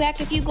your money back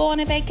if you go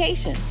on a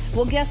vacation.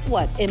 Well, guess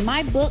what? In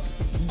my book,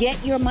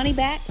 Get Your Money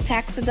Back,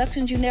 Tax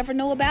Deductions You Never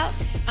Know About,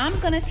 I'm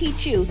going to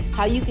teach you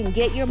how you can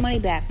get your money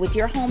back with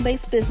your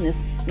home-based business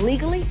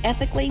legally,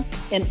 ethically,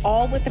 and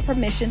all with the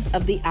permission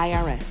of the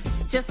IRS.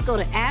 Just go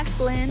to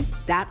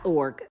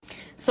asklynn.org.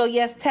 So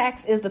yes,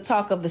 tax is the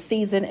talk of the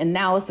season, and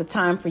now is the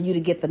time for you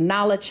to get the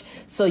knowledge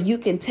so you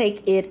can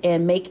take it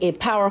and make it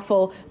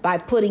powerful by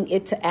putting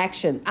it to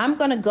action. I'm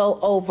going to go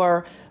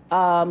over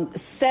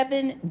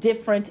 7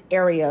 different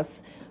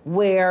areas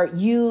where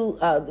you,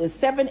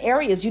 7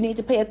 areas you need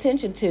to pay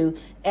attention to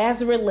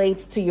as it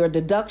relates to your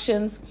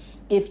deductions,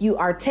 if you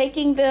are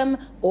taking them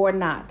or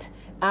not.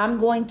 I'm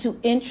going to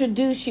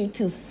introduce you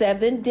to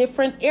 7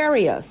 different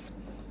areas,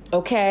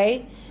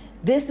 okay?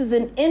 This is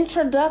an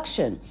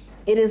introduction.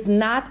 It is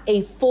not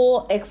a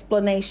full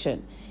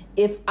explanation.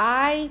 If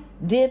I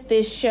did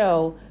this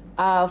show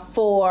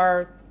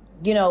for,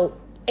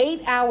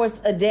 8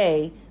 hours a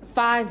day,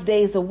 5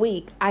 days a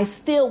week, I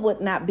still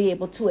would not be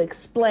able to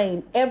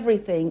explain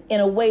everything in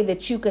a way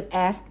that you could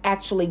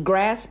actually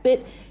grasp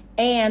it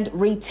and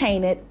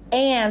retain it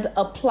and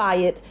apply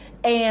it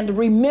and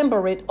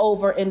remember it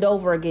over and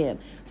over again.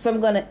 So I'm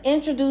going to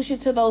introduce you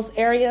to those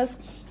areas,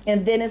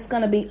 and then it's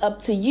going to be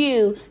up to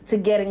you to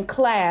get in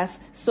class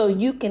so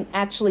you can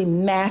actually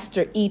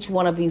master each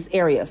one of these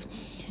areas.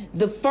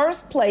 The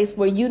first place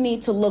where you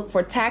need to look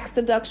for tax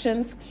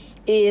deductions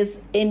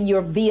is in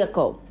your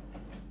vehicle.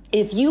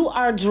 If you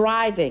are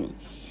driving,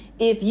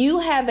 if you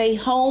have a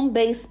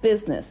home-based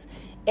business,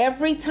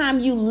 every time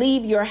you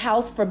leave your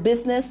house for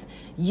business,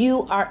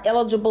 you are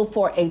eligible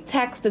for a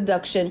tax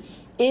deduction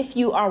if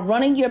you are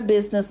running your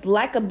business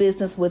like a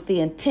business with the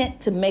intent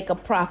to make a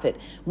profit.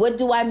 What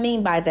do I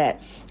mean by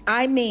that?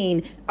 I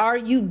mean, are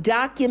you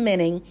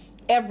documenting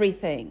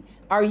everything?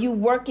 Are you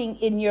working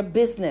in your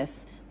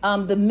business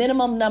the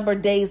minimum number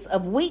of days a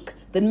week,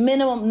 the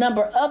minimum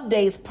number of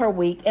days per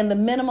week, and the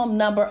minimum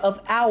number of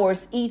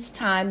hours each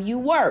time you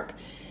work?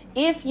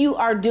 If you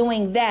are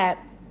doing that,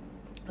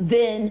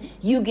 then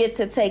you get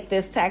to take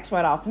this tax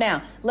write-off.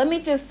 Now, let me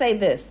just say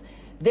this.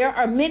 There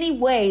are many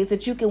ways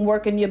that you can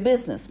work in your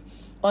business.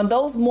 On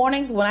those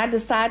mornings when I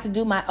decide to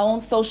do my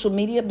own social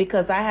media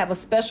because I have a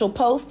special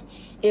post,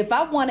 if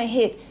I want to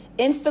hit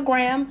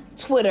Instagram,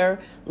 Twitter,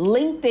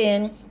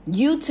 LinkedIn,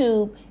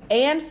 YouTube,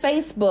 and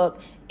Facebook,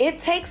 it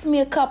takes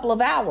me a couple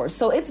of hours.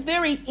 So it's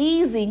very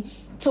easy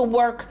to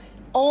work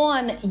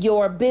on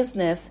your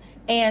business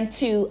and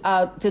to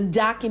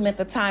document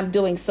the time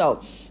doing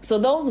so. So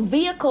those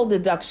vehicle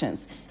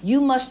deductions, you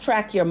must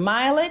track your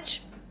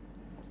mileage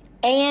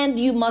and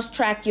you must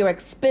track your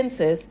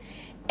expenses,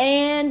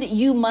 and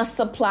you must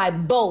supply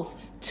both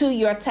to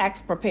your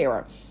tax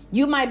preparer.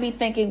 You might be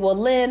thinking, well,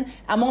 Lynn,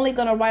 I'm only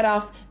going to write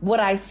off what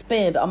I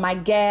spend on my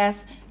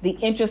gas, the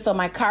interest on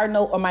my car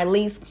note or my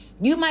lease.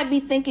 You might be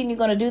thinking you're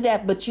going to do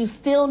that, but you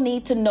still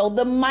need to know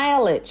the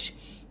mileage,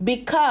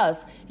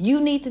 because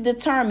you need to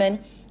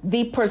determine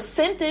the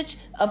percentage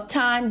of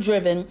time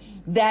driven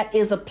that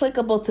is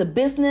applicable to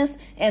business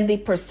and the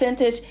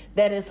percentage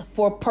that is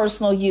for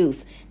personal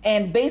use.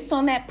 And based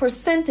on that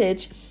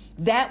percentage,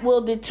 that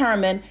will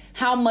determine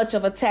how much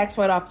of a tax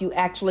write-off you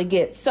actually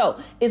get. So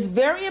it's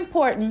very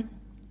important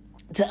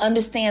to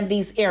understand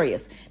these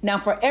areas. Now,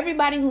 for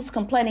everybody who's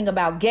complaining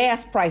about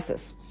gas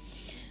prices,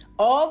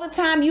 all the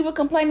time you were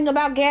complaining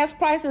about gas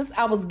prices,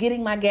 I was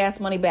getting my gas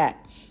money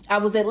back. I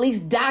was at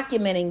least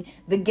documenting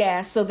the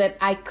gas so that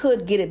I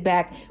could get it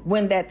back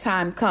when that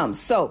time comes.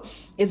 So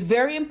it's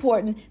very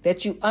important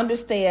that you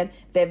understand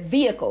that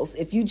vehicles,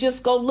 if you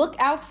just go look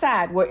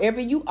outside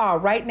wherever you are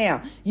right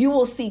now, you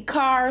will see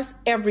cars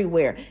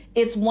everywhere.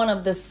 It's one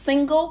of the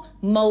single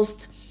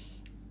most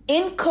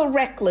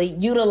incorrectly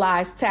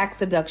utilized tax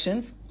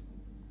deductions,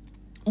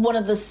 one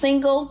of the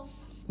single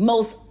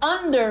most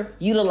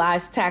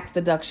underutilized tax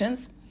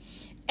deductions.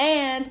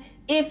 And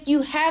if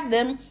you have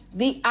them,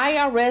 the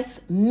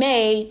IRS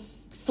may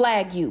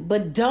flag you,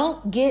 but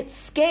don't get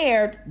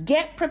scared.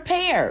 Get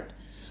prepared.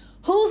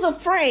 Who's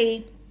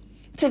afraid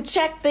to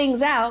check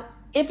things out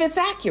if it's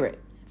accurate?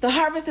 The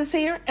harvest is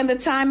here and the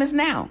time is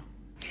now.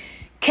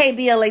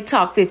 KBLA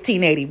Talk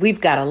 1580.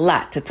 We've got a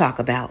lot to talk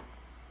about.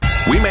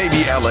 We may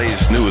be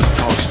LA's newest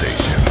talk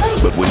station,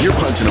 but when you're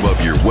punching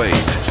above your weight,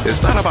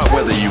 it's not about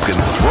whether you can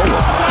throw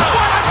a punch.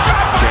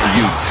 Can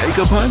you take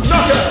a punch?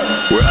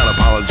 We're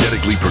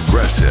unapologetically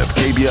progressive.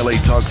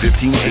 KBLA Talk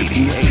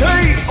 1580.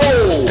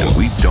 K-O! And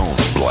we don't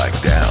black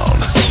down.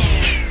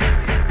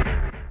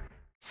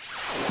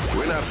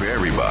 We're not for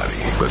everybody,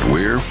 but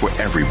we're for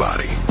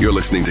everybody. You're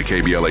listening to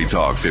KBLA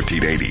Talk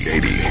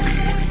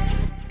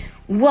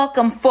 1580.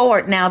 Welcome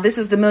forward now. This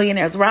is the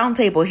Millionaires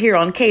Roundtable here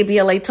on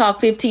KBLA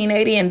Talk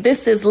 1580, and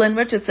this is Lynn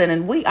Richardson,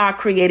 and we are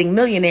creating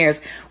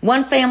millionaires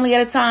one family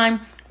at a time,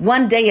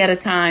 one day at a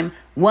time,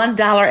 $1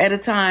 at a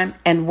time,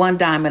 and one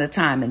dime at a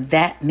time, and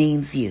that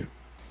means you.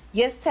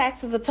 Yes,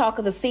 tax is the talk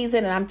of the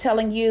season, and I'm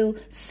telling you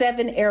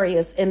 7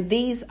 areas, and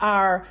these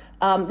are,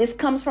 this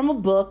comes from a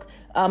book,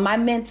 my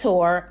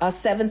mentor,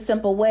 7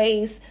 Simple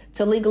Ways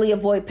to Legally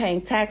Avoid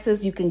Paying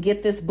Taxes. You can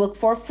get this book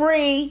for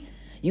free.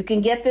 You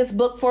can get this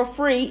book for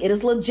free. It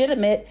is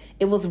legitimate.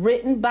 It was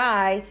written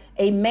by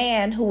a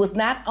man who is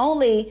not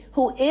only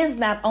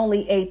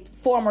a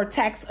former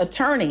tax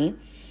attorney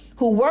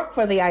who worked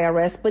for the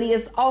IRS, but he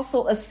is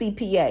also a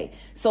CPA.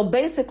 So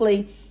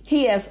basically,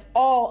 he has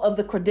all of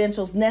the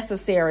credentials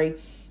necessary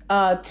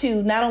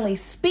to not only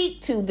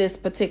speak to this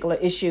particular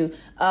issue,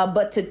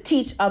 but to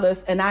teach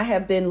others. And I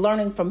have been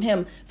learning from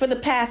him for the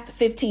past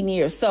 15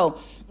 years. So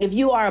if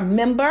you are a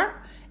member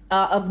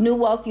of New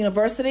Wealth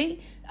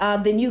University,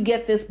 then you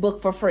get this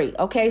book for free.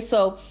 Okay,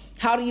 so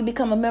how do you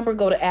become a member?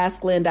 Go to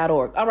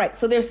asklynn.org. All right,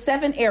 so there's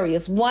 7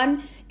 areas.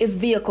 1 is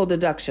vehicle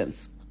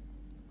deductions.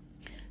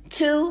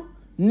 2,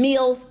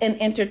 meals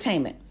and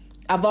entertainment.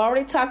 I've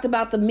already talked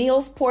about the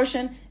meals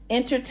portion.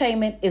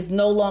 Entertainment is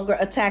no longer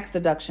a tax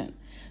deduction.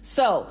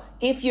 So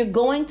if you're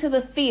going to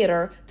the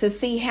theater to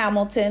see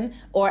Hamilton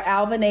or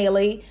Alvin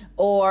Ailey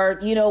or,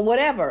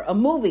 whatever, a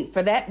movie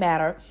for that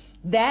matter,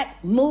 that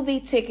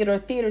movie ticket or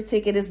theater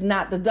ticket is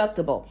not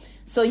deductible.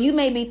 So you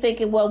may be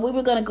thinking, well, we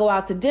were going to go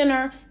out to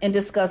dinner and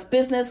discuss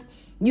business.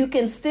 You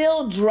can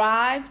still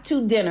drive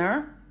to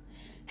dinner,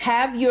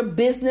 have your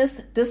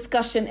business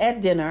discussion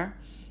at dinner,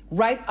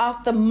 write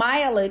off the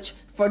mileage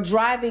for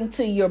driving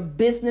to your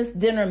business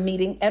dinner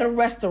meeting at a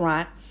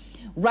restaurant,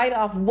 write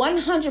off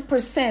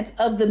 100%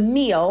 of the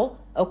meal,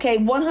 okay,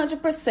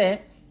 100%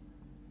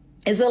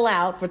 is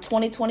allowed for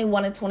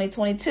 2021 and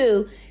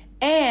 2022.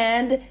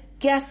 And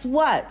guess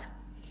what?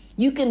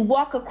 You can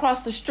walk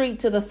across the street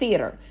to the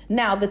theater.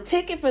 Now, the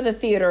ticket for the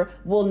theater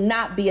will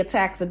not be a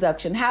tax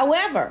deduction.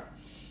 However,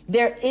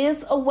 there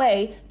is a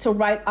way to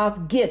write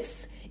off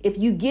gifts. If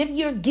you give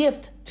your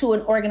gift to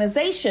an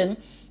organization,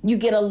 you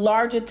get a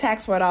larger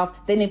tax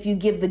write-off than if you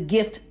give the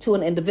gift to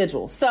an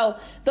individual. So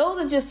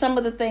those are just some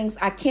of the things.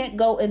 I can't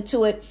go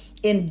into it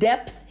in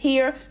depth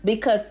here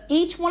because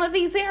each one of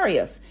these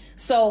areas.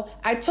 So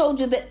I told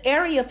you the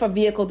area for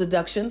vehicle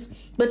deductions,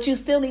 but you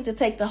still need to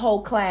take the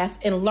whole class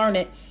and learn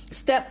it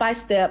step by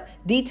step,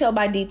 detail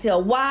by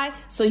detail. Why?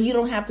 So you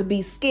don't have to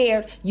be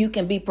scared. You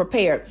can be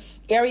prepared.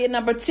 Area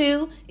number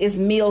 2 is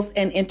meals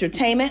and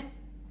entertainment.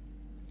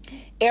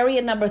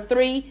 Area number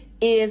 3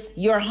 is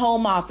your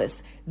home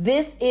office.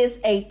 This is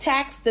a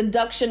tax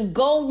deduction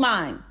gold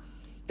mine.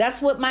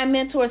 That's what my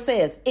mentor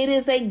says. It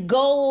is a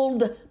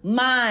gold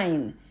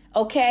mine.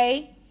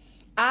 Okay.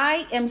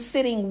 I am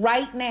sitting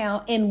right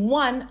now in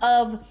one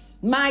of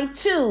my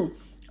 2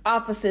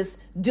 offices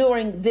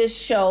doing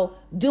this show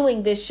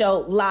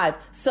live.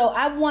 So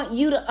I want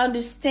you to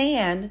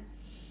understand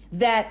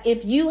that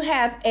if you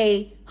have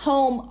a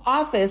home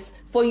office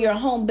for your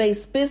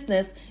home-based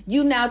business,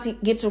 you now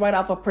get to write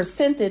off a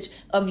percentage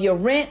of your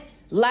rent,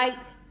 light,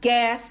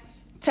 gas,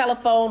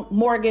 telephone,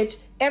 mortgage,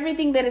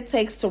 everything that it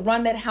takes to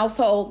run that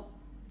household.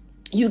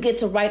 You get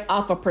to write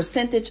off a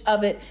percentage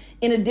of it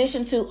in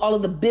addition to all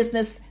of the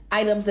business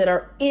items that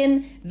are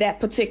in that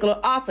particular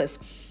office.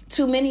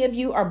 Too many of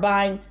you are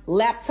buying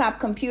laptop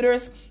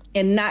computers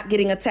and not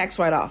getting a tax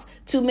write-off.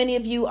 Too many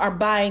of you are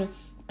buying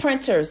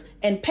printers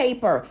and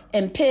paper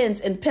and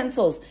pens and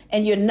pencils,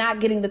 and you're not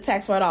getting the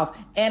tax write-off.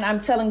 And I'm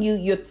telling you,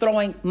 you're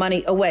throwing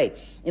money away.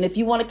 And if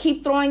you want to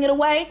keep throwing it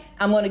away,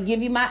 I'm going to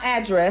give you my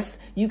address.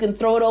 You can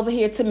throw it over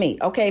here to me,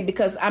 okay?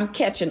 Because I'm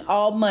catching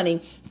all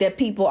money that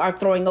people are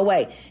throwing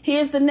away.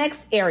 Here's the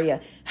next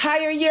area.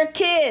 Hire your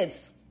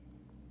kids.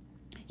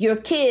 Your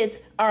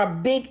kids are a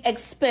big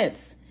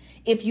expense.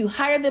 If you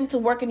hire them to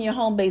work in your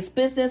home-based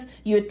business,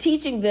 you're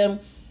teaching them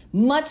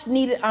much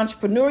needed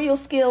entrepreneurial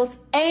skills,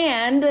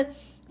 and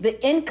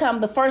the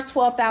income, the first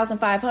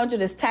 $12,500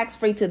 is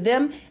tax-free to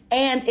them,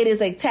 and it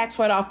is a tax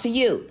write-off to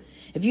you.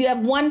 If you have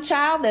 1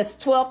 child, that's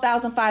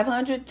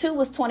 $12,500.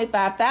 2 is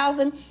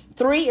 $25,000.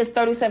 3 is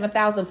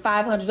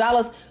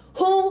 $37,500.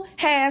 Who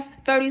has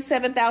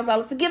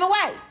 $37,000 to give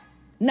away?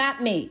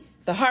 Not me.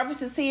 The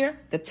harvest is here.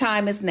 The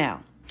time is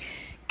now.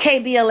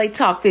 KBLA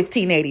Talk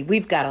 1580.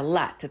 We've got a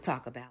lot to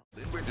talk about.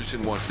 Lynn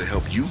Richardson wants to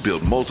help you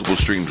build multiple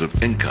streams of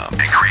income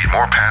and create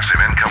more passive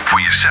income for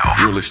yourself.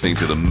 You're listening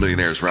to the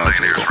Millionaires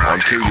Roundtable on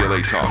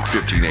KBLA Talk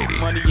 1580.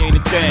 Money ain't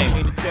a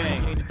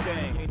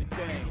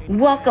thing.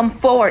 Welcome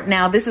forward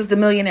now. This is the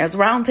Millionaires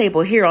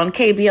Roundtable here on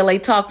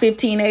KBLA Talk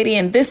 1580,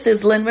 and this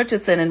is Lynn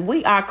Richardson, and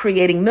we are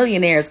creating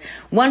millionaires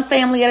one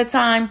family at a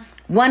time,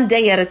 one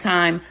day at a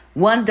time,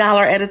 $1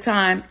 at a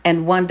time,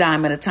 and one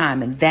dime at a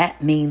time, and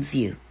that means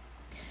you.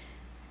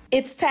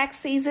 It's tax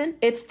season.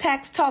 It's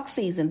tax talk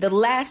season. The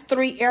last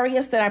 3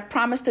 areas that I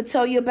promised to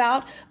tell you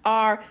about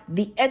are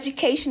the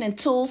education and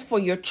tools for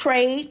your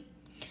trade,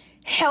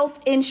 health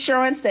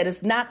insurance that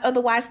is not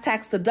otherwise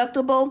tax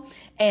deductible,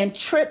 and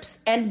trips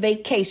and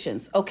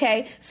vacations.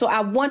 Okay, so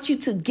I want you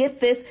to get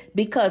this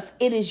because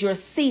it is your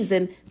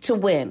season to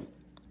win.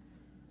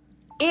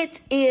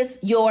 It is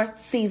your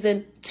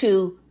season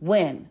to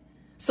win.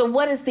 So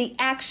what is the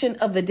action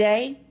of the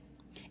day?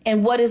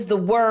 And what is the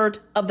word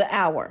of the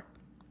hour?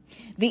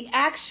 The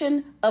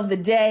action of the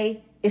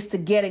day is to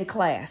get in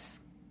class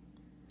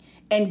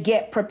and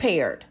get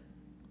prepared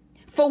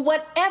for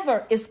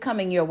whatever is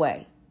coming your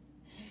way.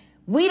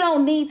 We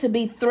don't need to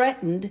be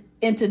threatened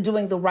into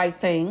doing the right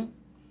thing.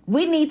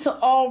 We need to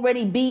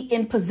already be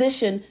in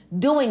position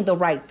doing the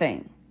right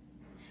thing.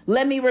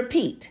 Let me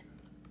repeat.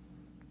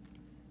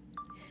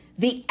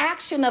 The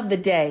action of the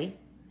day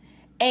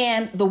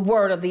and the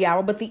word of the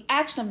hour, but the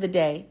action of the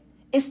day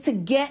is to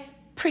get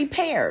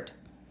prepared.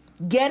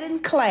 Get in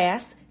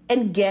class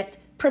and get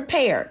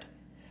prepared.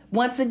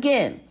 Once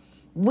again,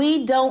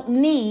 we don't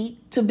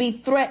need to be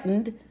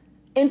threatened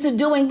into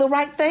doing the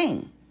right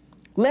thing.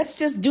 Let's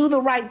just do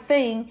the right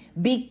thing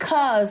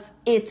because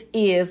it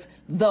is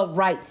the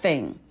right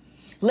thing.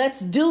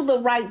 Let's do the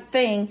right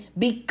thing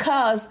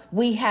because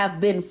we have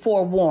been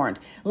forewarned.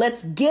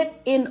 Let's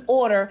get in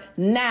order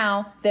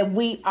now that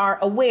we are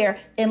aware,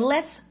 and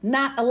let's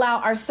not allow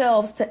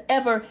ourselves to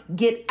ever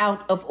get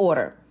out of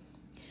order.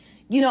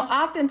 You know,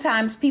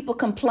 oftentimes people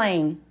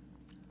complain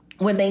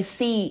when they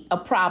see a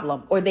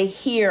problem or they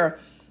hear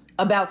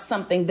about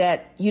something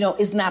that,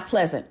 is not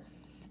pleasant.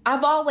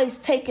 I've always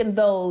taken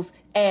those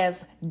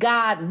as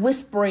God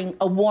whispering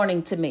a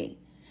warning to me.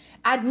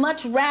 I'd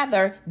much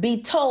rather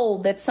be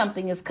told that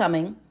something is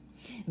coming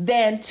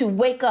than to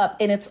wake up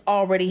and it's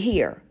already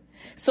here.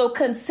 So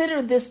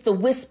consider this the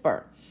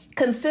whisper.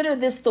 Consider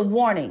this the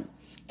warning,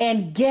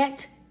 and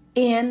get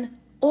in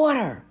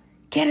order.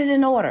 Get it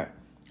in order.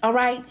 All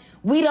right.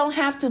 We don't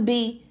have to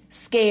be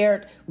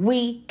scared.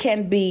 We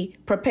can be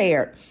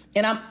prepared.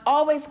 And I'm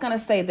always going to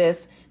say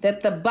this,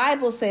 that the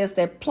Bible says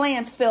that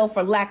plans fail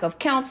for lack of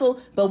counsel,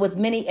 but with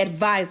many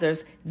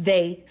advisors,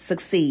 they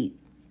succeed.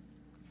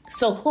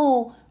 So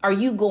who are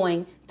you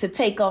going to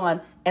take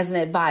on as an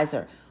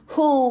advisor?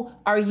 Who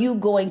are you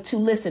going to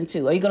listen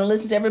to? Are you going to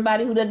listen to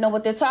everybody who doesn't know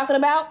what they're talking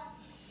about?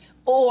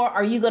 Or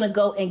are you going to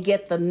go and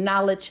get the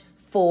knowledge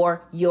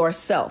for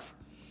yourself?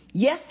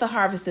 Yes, the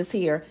harvest is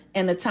here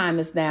and the time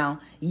is now.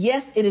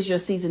 Yes, it is your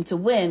season to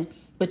win,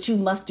 but you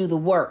must do the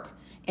work.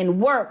 And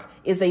work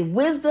is a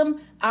wisdom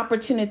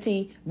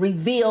opportunity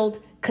revealed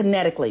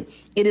kinetically.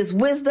 It is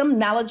wisdom,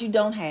 knowledge you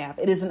don't have.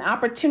 It is an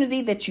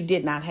opportunity that you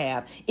did not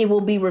have. It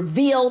will be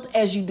revealed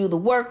as you do the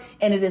work,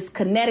 and it is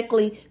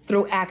kinetically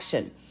through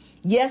action.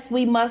 Yes,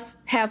 we must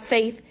have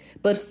faith,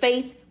 but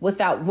faith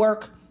without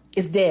work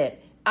is dead.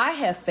 I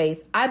have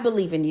faith. I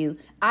believe in you.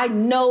 I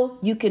know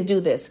you can do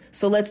this.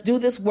 So let's do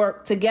this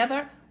work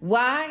together.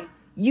 Why?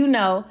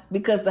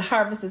 Because the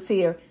harvest is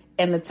here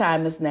and the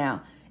time is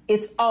now.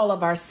 It's all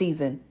of our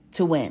season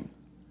to win.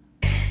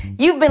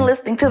 You've been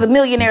listening to the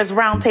Millionaires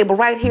Roundtable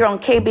right here on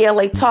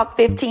KBLA Talk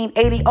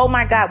 1580. Oh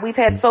my God, we've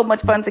had so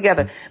much fun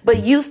together,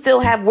 but you still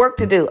have work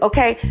to do,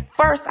 okay?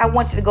 First, I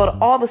want you to go to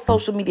all the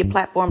social media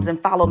platforms and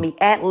follow me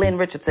at Lynn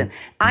Richardson.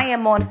 I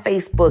am on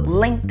Facebook,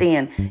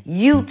 LinkedIn,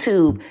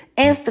 YouTube,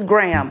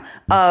 Instagram,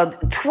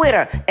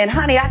 Twitter, and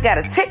honey, I got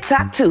a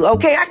TikTok too,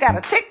 okay? I got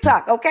a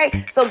TikTok,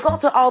 okay? So go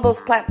to all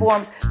those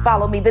platforms,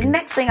 follow me. The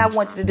next thing I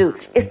want you to do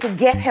is to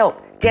get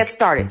help. Get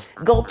started.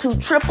 Go to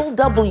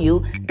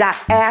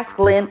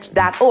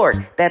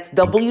www.asklynn.org. That's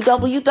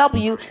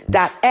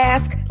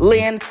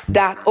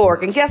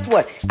www.asklynn.org. And guess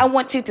what? I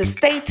want you to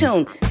stay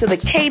tuned to the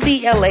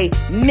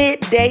KBLA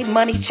Midday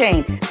Money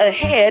Chain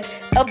ahead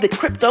of the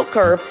crypto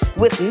curve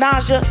with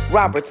Naja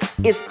Roberts.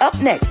 It's up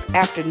next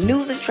after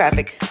news and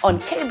traffic on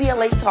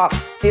KBLA Talk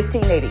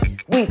 1580.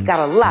 We've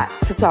got a lot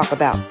to talk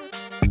about.